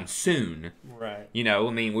this anytime soon. right. You know,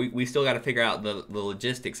 I mean, we still got to figure out the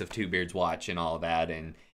logistics of Two Beards watch and all that,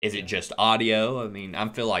 and is it just audio? I mean, I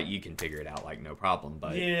feel like you can figure it out, like, no problem,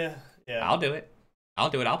 but Yeah. I'll do it. I'll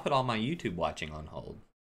put all my YouTube watching on hold.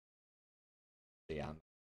 Yeah.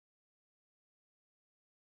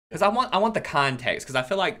 Because I want the context, because I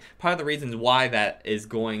feel like part of the reasons why that is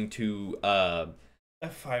going to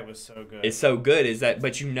That fight was so good. is so good is that,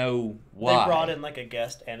 but you know why. They brought in like a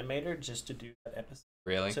guest animator just to do that episode.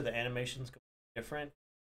 Really? So the animation's different,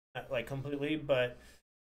 not like completely, but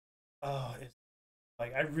it's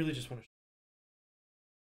like I really just want to.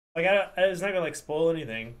 Like it's not gonna like spoil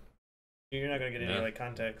anything. You're not gonna get any like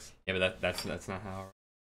context. Yeah, but that's not how.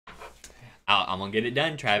 I'm gonna get it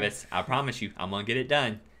done, Travis. I promise you, I'm gonna get it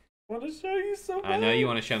done. I want to show you so bad. I know you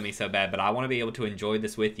want to show me so bad, but I want to be able to enjoy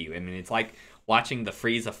this with you. I mean, it's like watching the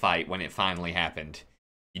Frieza fight when it finally happened.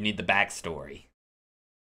 You need the backstory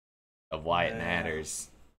of why it matters.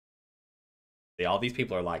 See, all these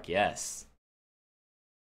people are like, yes.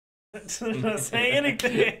 I'm not saying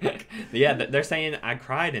anything. Yeah, they're saying I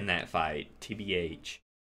cried in that fight. TBH.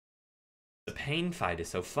 The Pain fight is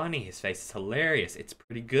so funny. His face is hilarious. It's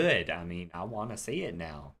pretty good. I mean, I want to see it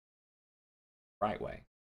now. Right way.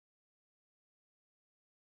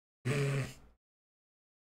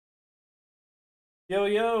 Yo,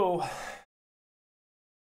 yo.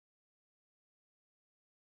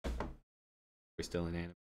 We're still in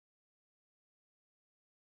anime.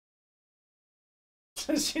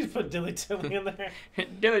 She put Dilly Tilly in there.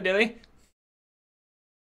 Dilly.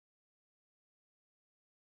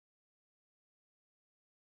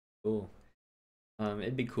 Cool.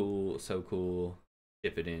 It'd be cool, so cool.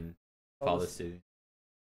 Dip it in. Follow suit.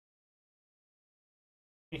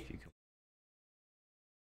 If you can.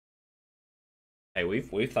 Hey,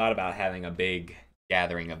 we've thought about having a big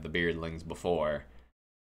gathering of the beardlings before.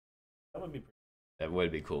 That would be. That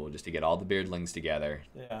would be cool, just to get all the beardlings together.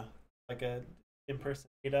 Yeah, like a in-person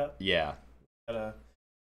meetup. Yeah. I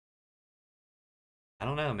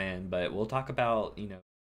don't know, man, but we'll talk about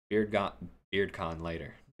BeardCon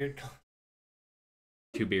later. BeardCon.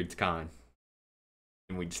 Two Beards Con.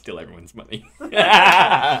 And we steal everyone's money. But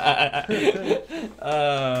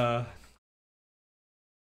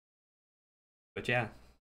yeah.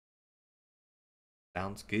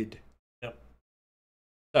 Sounds good. Yep.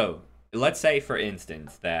 So, let's say for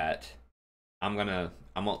instance that I'm gonna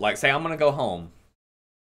go home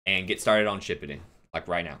and get started on Shippuden, like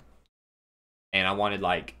right now. And I wanted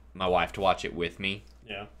like my wife to watch it with me.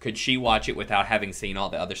 Yeah. Could she watch it without having seen all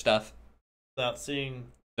the other stuff? Without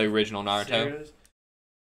seeing the original Naruto? Series?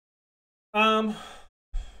 I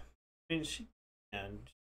mean,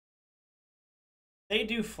 they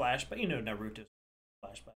do flashback. You know, Naruto's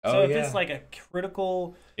flashback. Oh, so if yeah. it's like a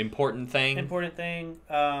critical, important thing,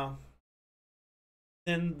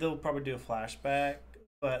 then they'll probably do a flashback.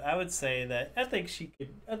 But I would say that I think she'd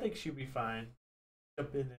be fine.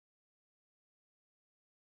 Jump in there.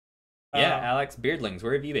 Yeah, Alex, beardlings,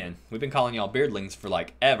 where have you been? We've been calling y'all beardlings for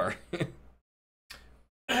like ever.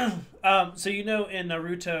 So you know in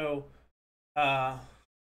Naruto,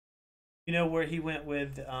 you know where he went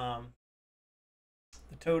with the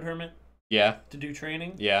Toad Hermit? Yeah. To do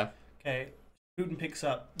training? Yeah. Okay. Putin picks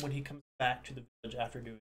up when he comes back to the village after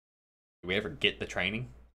doing. Do we ever get the training?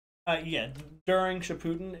 Yeah. During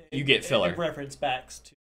Shippuden, you get filler. It reference backs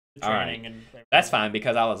to the training. All right. And that's fine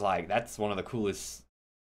because I was like, that's one of the coolest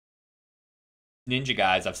ninja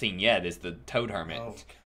guys I've seen yet is the Toad Hermit. Oh,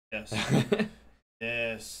 yes.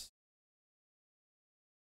 Yes.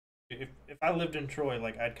 If I lived in Troy,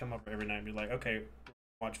 like I'd come up every night and be like, okay,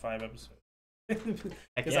 watch 5 episodes.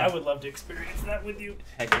 Because yeah. I would love to experience that with you.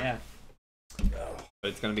 Heck yeah. But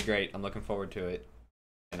it's gonna be great. I'm looking forward to it.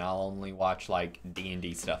 And I'll only watch like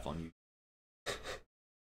D&D stuff on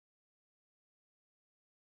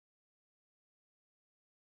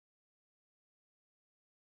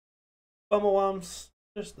Bumblewums.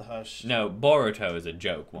 Just the hush. No, Boruto is a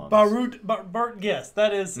joke. Once. Yes,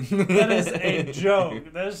 that is a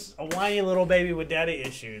joke. That's a whiny little baby with daddy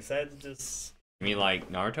issues. That just. You mean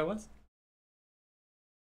like Naruto was?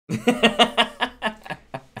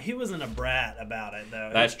 He wasn't a brat about it though.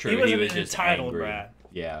 That's true. He was an just entitled angry. brat.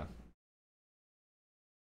 Yeah.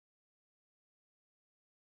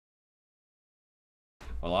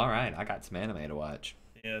 Well, all right. I got some anime to watch.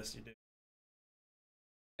 Yes, you do.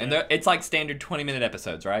 And it's like standard 20-minute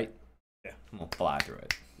episodes, right? Yeah. I'm gonna fly through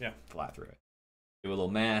it. Yeah. Fly through it. Do a little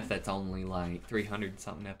math. That's only like 300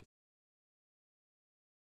 something episodes.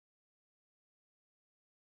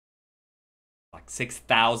 Like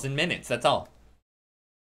 6,000 minutes. That's all.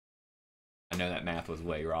 I know that math was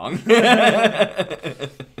way wrong.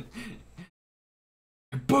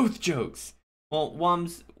 Both jokes. Well,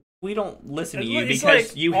 Wums, we don't listen to you because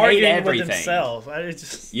like you hate everything. With himself. I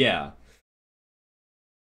just... Yeah.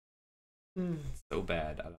 So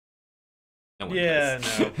bad. No one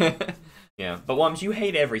does. No. Yeah, but Wums, you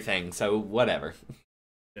hate everything, so whatever.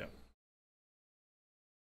 Yeah.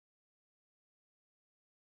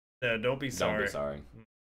 Yeah, don't be sorry. Don't be sorry.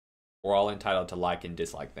 We're all entitled to like and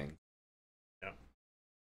dislike things. Yeah.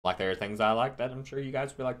 Like there are things I like that I'm sure you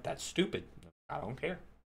guys will be like, that's stupid. I don't care.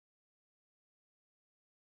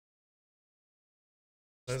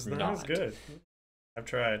 That's not good. I've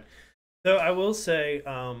tried. So I will say,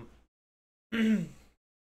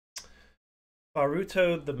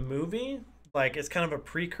 Naruto the movie, like it's kind of a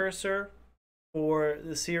precursor for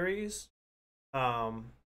the series. Well,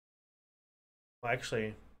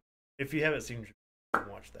 actually, if you haven't seen,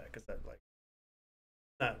 watch that because that like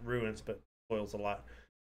not ruins but spoils a lot.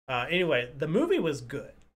 Anyway, the movie was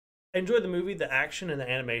good. I enjoyed the movie. The action and the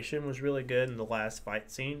animation was really good, and the last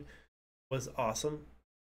fight scene was awesome.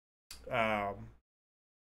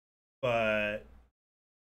 But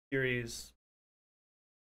series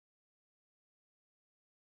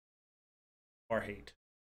or hate.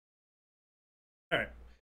 All right,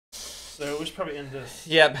 so we should probably end this.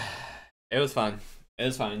 Yep, it was fun. It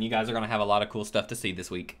was fun, and you guys are gonna have a lot of cool stuff to see this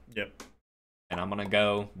week. Yep. And I'm gonna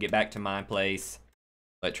go get back to my place,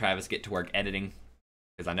 let Travis get to work editing,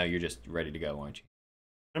 because I know you're just ready to go, aren't you?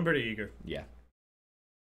 I'm pretty eager. Yeah.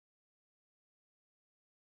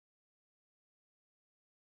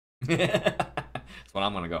 That's what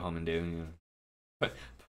I'm gonna go home and do. You know.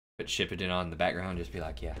 Put ship it in on the background, just be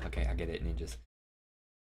like, yeah, okay, I get it, and you just.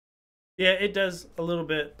 Yeah, it does a little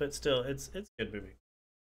bit, but still, it's a good movie.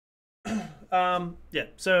 Yeah.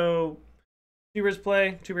 So, Two Birds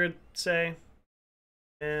play, Two Birds say,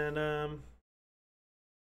 and a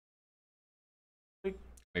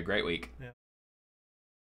great week. Yeah.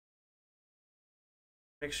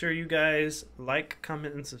 Make sure you guys like,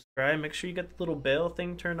 comment, and subscribe. Make sure you get the little bell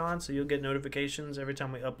thing turned on so you'll get notifications every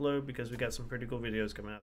time we upload because we got some pretty cool videos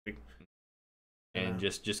coming out this week. And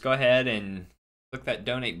just go ahead and click that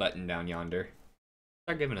donate button down yonder.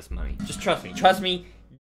 Start giving us money. Just trust me. Trust me.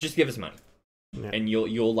 Just give us money. Yeah. And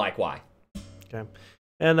you'll like why. Okay.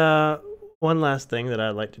 And one last thing that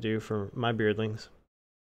I'd like to do for my beardlings.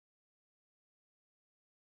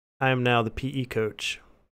 I am now the PE coach.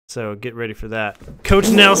 So get ready for that. Coach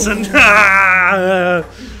Nelson.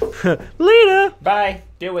 Later. Bye.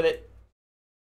 Deal with it.